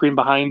blue screen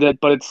behind it,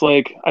 but it's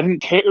like I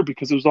didn't care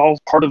because it was all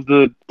part of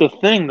the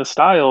thing, the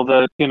style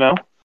that, you know.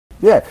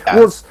 Yeah.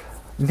 Well,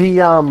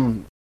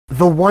 the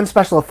one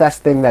special effects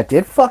thing that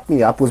did fuck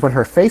me up was when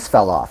her face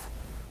fell off.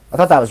 I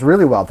thought that was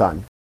really well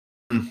done.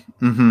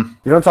 Mm-hmm. You know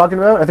what I'm talking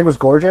about? I think it was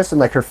gorgeous and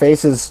like her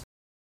face is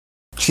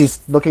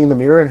she's looking in the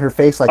mirror and her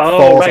face like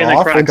falls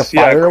off into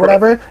fire or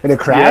whatever and it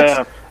cracks.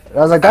 Yeah.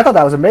 I was like, I thought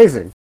that was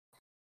amazing.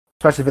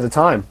 Especially for the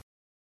time.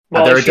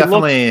 Well, there were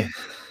definitely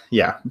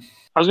yeah.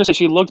 I was gonna say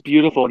she looked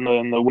beautiful in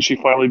the when she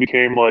finally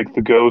became like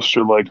the ghost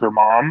or like her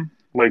mom,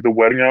 like the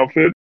wedding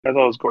outfit. I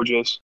thought it was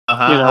gorgeous.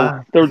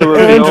 Uh-huh. You know,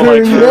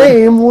 and her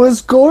name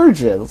was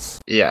gorgeous.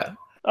 Yeah.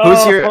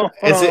 Who's your?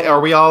 Is it?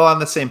 Are we all on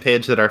the same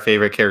page that our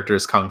favorite character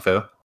is Kung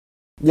Fu?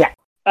 Yeah.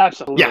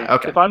 Absolutely. Yeah.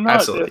 Okay. If I'm not,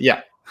 absolutely.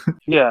 Yeah.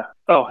 Yeah.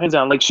 Oh, hands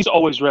down. Like she's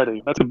always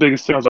ready. That's the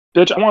biggest thing. I was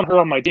like, bitch, I want her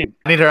on my team.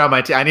 I need her on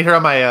my team. I need her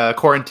on my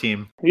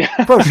quarantine.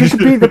 Yeah. Bro, she should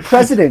be the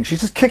president.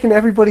 She's just kicking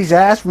everybody's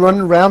ass, running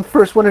around,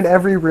 first one in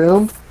every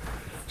room.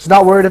 She's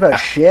not worried about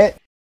shit.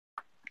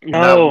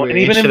 No, and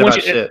even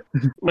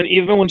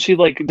when she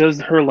like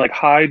does her like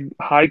high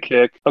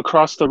kick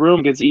across the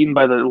room, gets eaten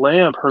by the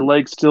lamp, her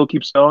leg still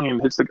keeps going and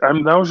hits the. I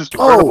mean, that was just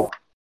incredible.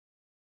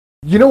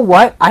 You know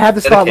what? I had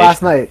this thought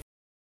last night.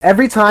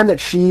 Every time that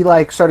she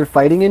like started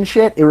fighting and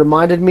shit, it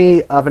reminded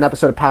me of an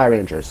episode of Power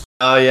Rangers.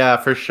 Oh yeah,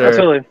 for sure.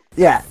 Absolutely.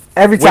 Yeah,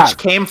 every time. Which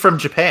came from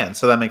Japan,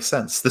 so that makes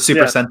sense. The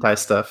Super Sentai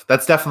stuff.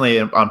 That's definitely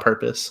on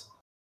purpose.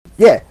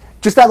 Yeah,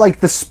 just that like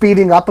the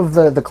speeding up of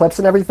the clips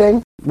and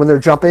everything when they're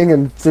jumping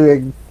and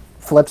doing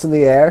flips in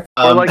the air.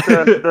 Or like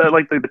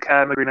the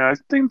cat and the green eyes.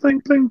 Ding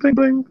ding ding ding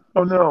ding.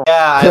 Oh no.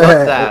 Yeah, I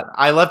love that.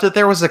 I loved that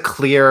there was a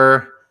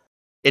clear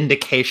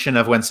indication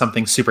of when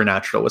something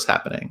supernatural was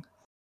happening.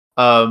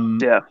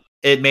 Yeah.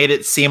 It made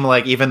it seem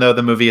like even though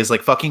the movie is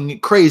like fucking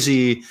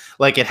crazy,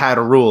 like it had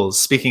rules.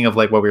 Speaking of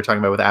like what we were talking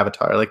about with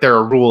Avatar, like there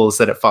are rules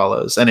that it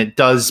follows and it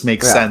does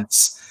make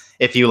sense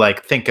if you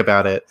like think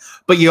about it,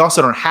 but you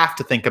also don't have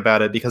to think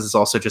about it because it's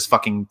also just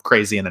fucking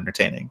crazy and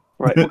entertaining.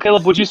 Right. Well,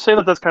 Caleb, would you say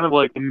that that's kind of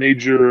like one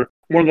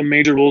of the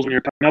major rules when you're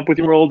coming up with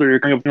your world or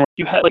you're coming up with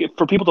you had like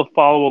for people to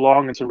follow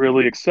along and to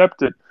really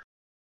accept it,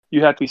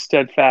 you have to be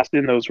steadfast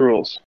in those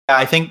rules.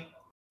 I think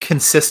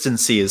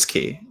consistency is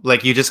key.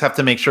 Like you just have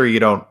to make sure you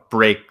don't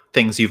break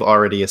things you've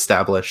already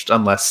established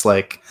unless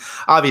like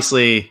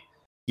obviously,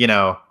 you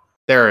know,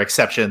 there are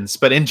exceptions,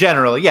 but in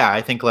general, yeah, I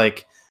think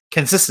like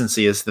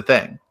consistency is the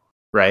thing,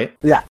 right?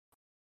 Yeah.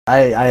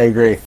 I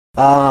agree.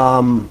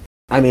 I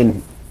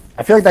mean,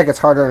 I feel like that gets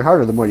harder and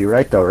harder the more you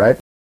write though, right?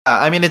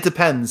 I mean, it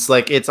depends.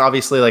 Like, it's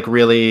obviously like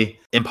really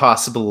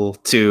impossible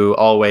to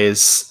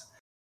always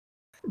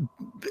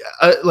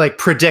like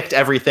predict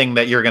everything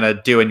that you're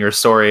gonna do in your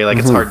story. Like,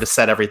 it's hard to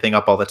set everything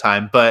up all the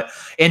time. But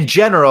in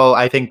general,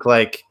 I think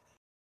like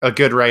a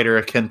good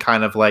writer can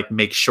kind of like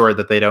make sure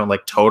that they don't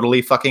like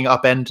totally fucking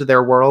upend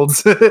their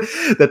worlds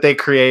that they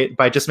create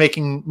by just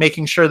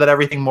making sure that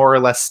everything more or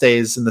less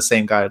stays in the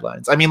same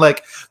guidelines. I mean,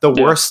 like the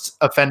worst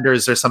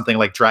offenders are something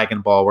like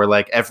Dragon Ball, where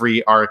like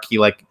every arc he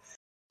like,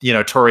 you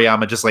know,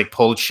 Toriyama just like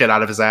pulled shit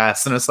out of his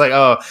ass, and it's like,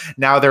 oh,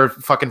 now they're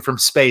fucking from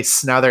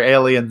space, now they're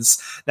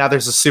aliens, now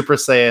there's a Super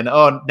Saiyan,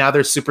 oh, now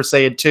there's Super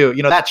Saiyan 2,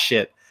 you know, that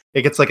shit.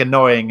 It gets like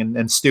annoying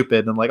and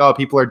stupid, and like, oh,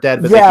 people are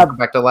dead, but they can come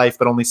back to life,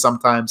 but only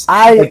sometimes.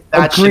 That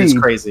agree, shit is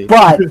crazy.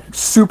 But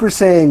Super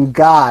Saiyan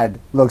God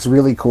looks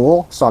really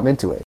cool, so I'm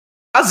into it.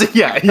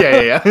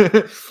 Yeah.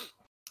 Because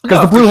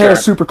the blue hair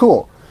is super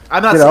cool.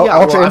 I'm not,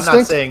 Ultra Instinct, I'm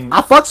not saying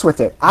I fucks with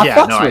it. I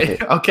fucks with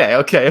it. Okay.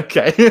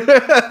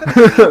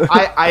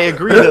 I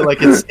agree that like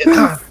it's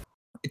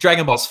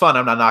Dragon Ball's fun.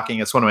 I'm not knocking.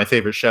 It's one of my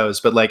favorite shows,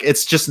 but like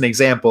it's just an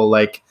example.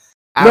 Like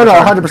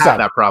Avatar 100% have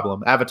that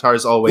problem.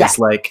 Avatar's always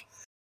like,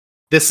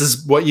 this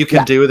is what you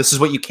can do. This is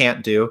what you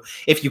can't do.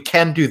 If you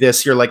can do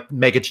this, you're like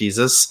Mega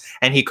Jesus,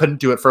 and he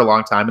couldn't do it for a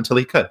long time until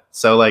he could.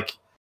 So like,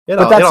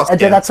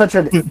 that's such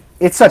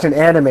an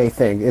anime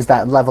thing. Is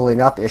that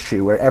leveling up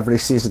issue where every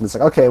season it's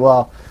like, okay,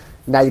 well,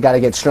 now you got to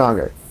get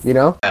stronger. You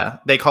know? Yeah,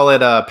 they call it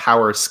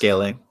power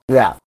scaling.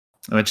 Yeah,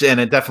 and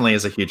it definitely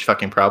is a huge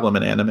fucking problem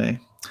in anime.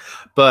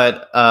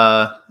 But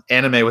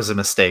anime was a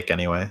mistake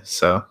anyway.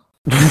 So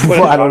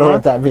well, I don't know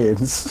what that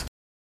means.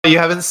 You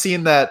haven't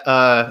seen that?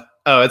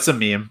 Oh, it's a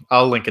meme.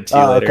 I'll link it to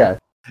you later. Okay.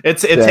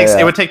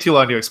 It would take too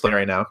long to explain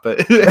right now,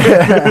 but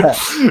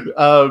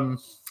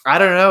I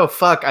don't know.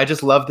 Fuck, I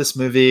just love this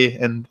movie,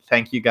 and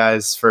thank you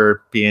guys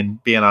for being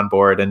on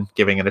board and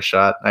giving it a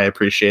shot. I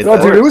appreciate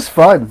that. Dude, it was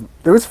fun.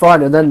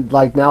 And then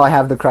like now I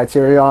have the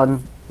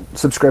Criterion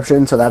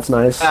subscription, so that's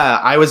nice.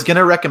 I was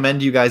gonna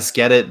recommend you guys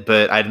get it,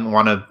 but I didn't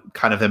want to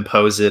kind of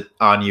impose it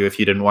on you if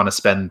you didn't want to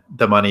spend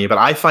the money. But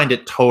I find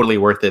it totally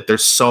worth it.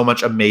 There's so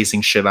much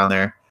amazing shit on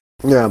there.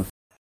 Yeah.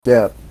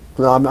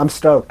 No, I'm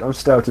stoked.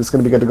 It's going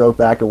to be good to go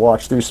back and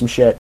watch through some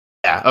shit.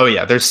 Yeah. Oh,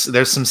 yeah.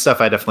 There's some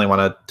stuff I definitely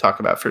want to talk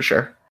about for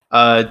sure.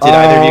 Did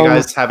either of you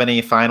guys have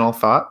any final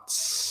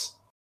thoughts?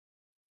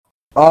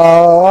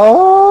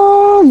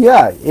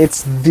 Yeah.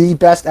 It's the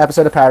best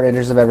episode of Power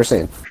Rangers I've ever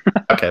seen.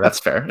 Okay, that's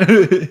fair.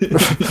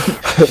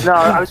 No,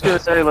 I was going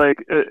to say,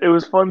 like, it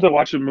was fun to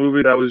watch a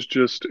movie that was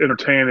just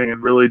entertaining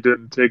and really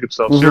didn't take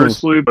itself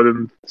seriously, but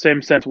in the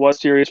same sense was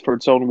serious for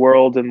its own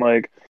world, and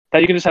like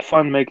that you can just have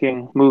fun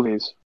making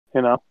movies,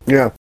 you know?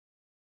 Yeah,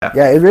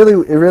 it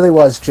really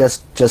was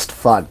just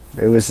fun.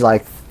 It was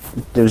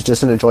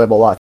just an enjoyable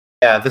watch.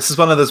 Yeah, this is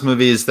one of those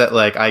movies that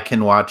like I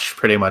can watch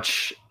pretty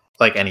much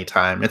like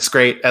anytime. It's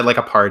great at like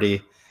a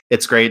party.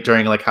 It's great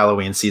during like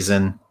Halloween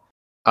season.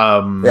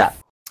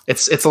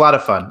 It's a lot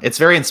of fun. It's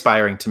very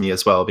inspiring to me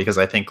as well, because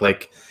I think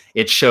like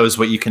it shows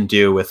what you can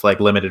do with like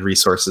limited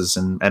resources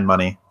and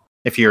money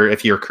if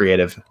you're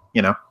creative,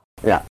 you know?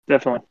 Yeah,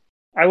 definitely.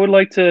 I would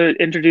like to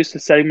introduce a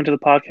segment of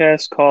the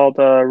podcast called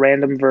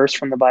Random Verse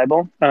from the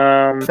Bible.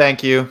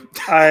 Thank you.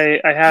 I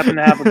happen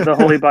to have the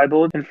Holy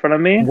Bible in front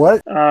of me.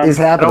 What is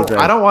happening?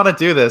 I don't want to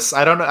do this.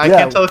 I don't know. I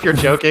can't tell if you're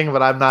joking,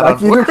 but I'm not on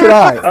board.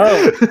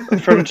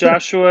 From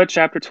Joshua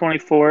chapter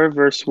 24,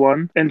 verse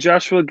 1. And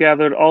Joshua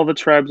gathered all the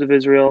tribes of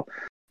Israel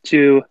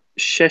to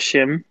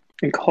Shechem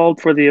and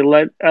called for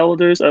the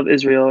elders of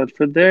Israel and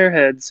for their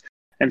heads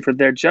and for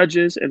their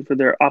judges and for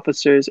their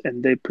officers,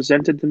 and they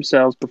presented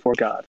themselves before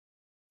God.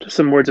 Just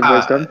some words of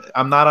wisdom.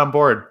 I'm not on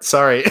board.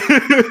 Sorry.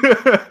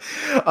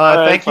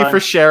 Thank you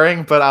for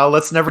sharing, but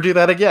let's never do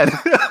that again.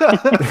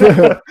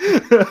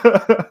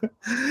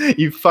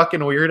 You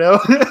fucking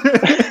weirdo.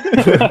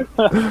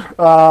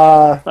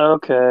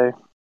 Okay.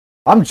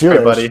 I'm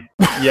Jewish, buddy.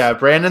 Yeah,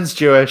 Brandon's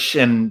Jewish,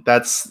 and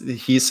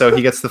he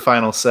gets the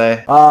final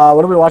say.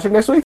 What are we watching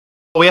next week?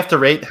 We have to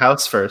rate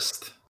House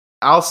first.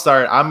 I'll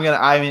start.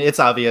 It's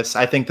obvious.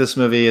 I think this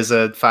movie is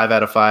a 5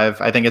 out of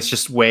 5. I think it's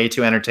just way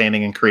too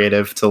entertaining and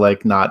creative to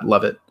like not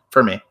love it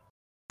for me.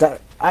 All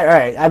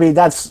right. I mean,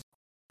 I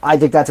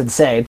think that's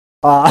insane.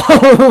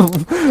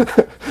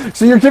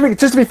 So you're giving,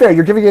 just to be fair,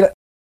 you're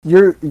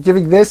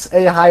giving this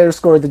a higher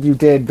score than you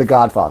did The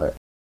Godfather.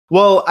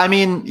 Well, I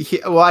mean,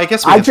 I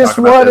guess I just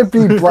want to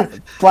be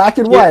black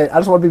and white. I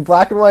just want to be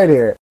black and white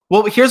here.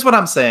 Well, here's what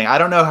I'm saying. I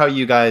don't know how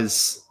you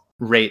guys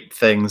rate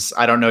things.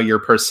 I don't know your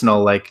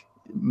personal like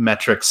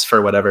metrics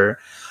for whatever,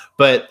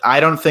 but I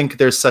don't think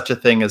there's such a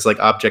thing as like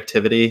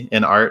objectivity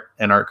in art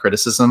and art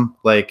criticism.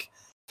 Like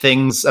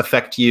things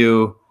affect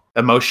you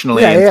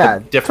emotionally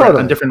in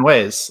different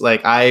ways.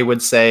 Like I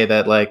would say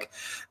that like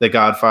The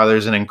Godfather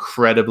is an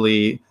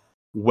incredibly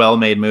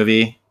well-made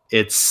movie.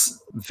 It's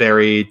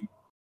very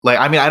like,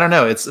 I mean, I don't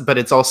know.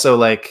 It's also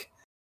like,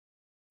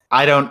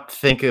 I don't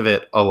think of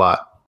it a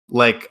lot.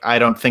 Like I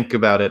don't think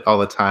about it all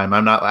the time.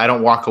 I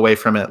don't walk away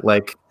from it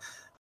like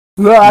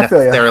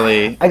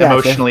necessarily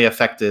emotionally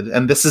affected.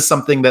 And this is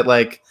something that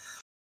like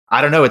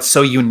I don't know, it's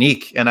so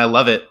unique and I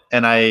love it.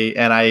 And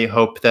I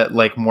hope that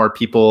like more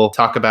people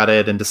talk about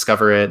it and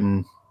discover it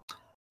and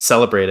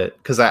celebrate it.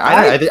 Because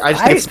I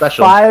just think it's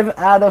special. 5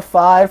 out of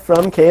 5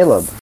 from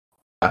Caleb.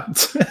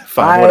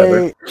 5,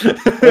 whatever.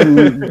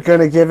 I'm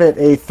gonna give it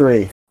a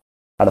 3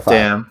 out of 5.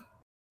 Damn.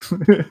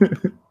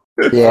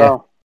 Yeah.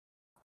 Wow.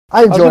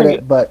 I enjoyed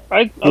it, but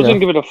I was gonna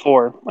give it a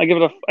 4. I give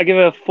it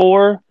a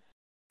 4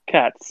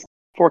 cats.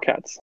 4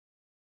 cats.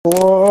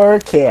 4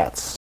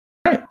 cats.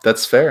 All right,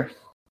 that's fair.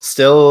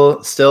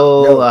 Still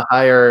a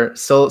higher,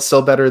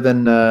 still better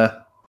than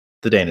the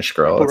Danish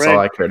Girl. That's all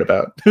I cared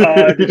about.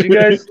 Did you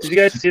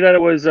guys see that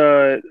it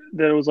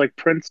was like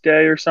Prince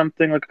Day or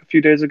something like a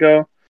few days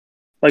ago?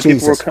 Like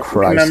Jesus people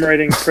were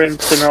commemorating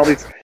Prince and all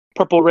these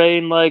Purple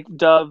Rain like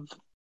dove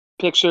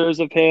pictures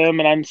of him,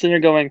 and I'm sitting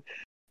there going,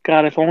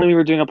 God, if only we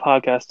were doing a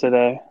podcast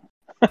today.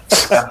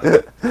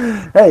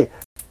 Hey,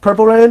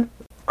 Purple Rain,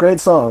 great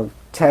song.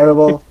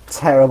 Terrible,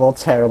 terrible,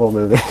 terrible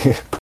movie.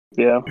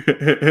 Yeah.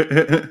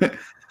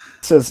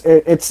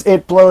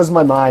 It blows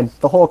my mind.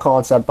 The whole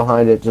concept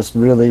behind it just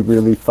really,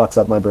 really fucks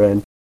up my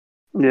brain.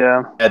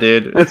 Yeah. Yeah,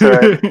 dude. That's all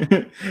right.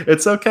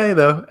 It's okay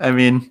though. I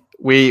mean,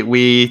 we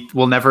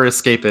will never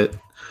escape it.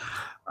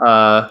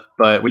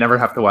 But we never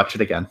have to watch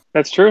it again.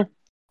 That's true.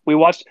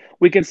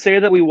 We can say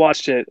that we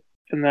watched it,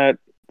 and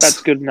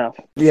that's good enough.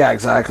 Yeah,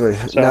 exactly.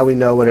 So, now we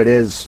know what it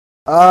is.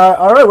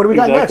 All right, what do we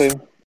got next?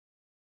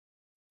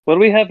 What do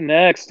we have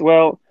next?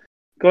 Well,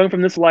 going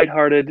from this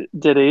lighthearted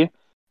ditty,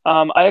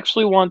 I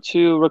actually want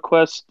to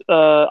request.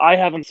 I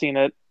haven't seen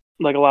it,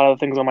 like a lot of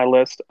the things on my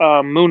list.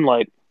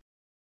 Moonlight.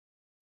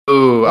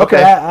 Ooh,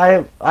 okay.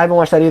 I haven't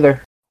watched that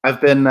either. I've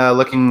been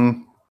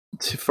looking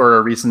for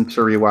a reason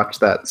to rewatch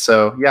that,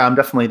 so yeah, I'm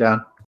definitely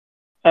down.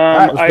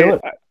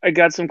 I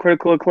got some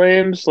critical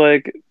acclaims,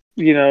 like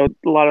a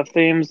lot of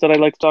themes that I'd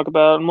like to talk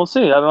about, and we'll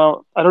see. I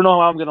don't know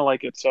how I'm gonna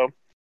like it, so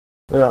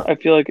yeah. I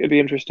feel like it'd be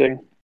interesting.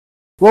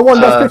 Well, won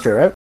Best Picture,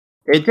 right?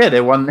 It did.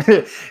 It won.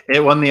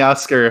 It won the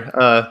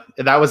Oscar.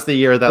 That was the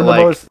year that the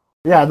most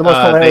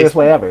hilarious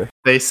way ever.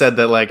 They said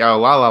that La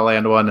La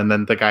Land won, and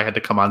then the guy had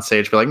to come on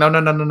stage, be like, no,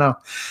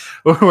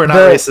 we're not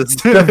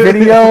racist.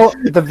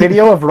 the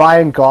video of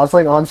Ryan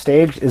Gosling on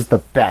stage is the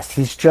best.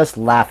 He's just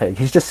laughing.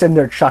 He's just sitting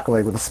there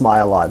chuckling with a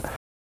smile on.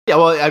 Yeah,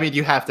 well, I mean,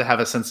 you have to have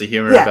a sense of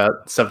humor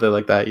about something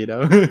like that,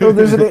 Well,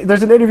 there's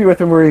an interview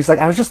with him where he's like,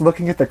 I was just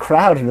looking at the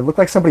crowd, and it looked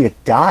like somebody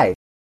had died.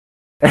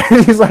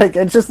 And he's like,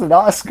 it's just an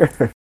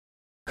Oscar.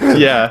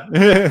 Yeah.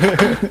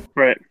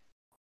 Right.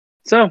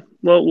 So,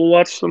 we'll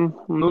watch some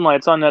Moonlight.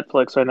 It's on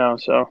Netflix right now,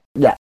 so.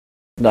 Yeah.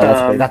 No,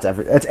 that's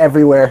great. That's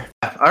everywhere.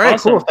 All right,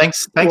 awesome. Cool.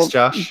 Thanks,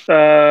 Josh.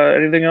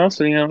 Anything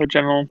else? Any other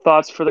general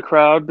thoughts for the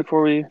crowd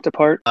before we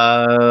depart?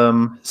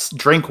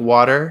 Drink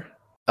water.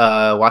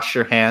 Wash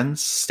your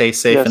hands. Stay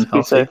safe and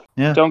healthy. Safe.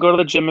 Yeah. Don't go to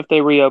the gym if they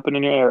reopen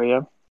in your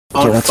area.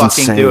 Don't fucking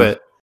insane. Do it.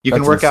 You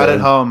can work out at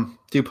home.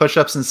 Do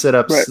push-ups and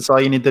sit-ups. Right. That's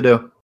all you need to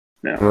do.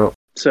 Yeah. Well.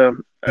 So,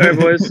 all right,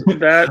 boys.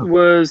 That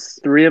was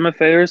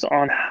 3MFAers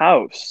on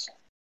House.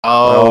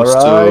 Oh,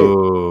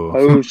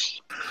 all right.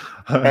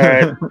 All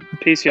right.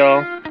 Peace,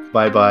 y'all.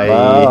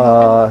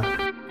 Bye-bye.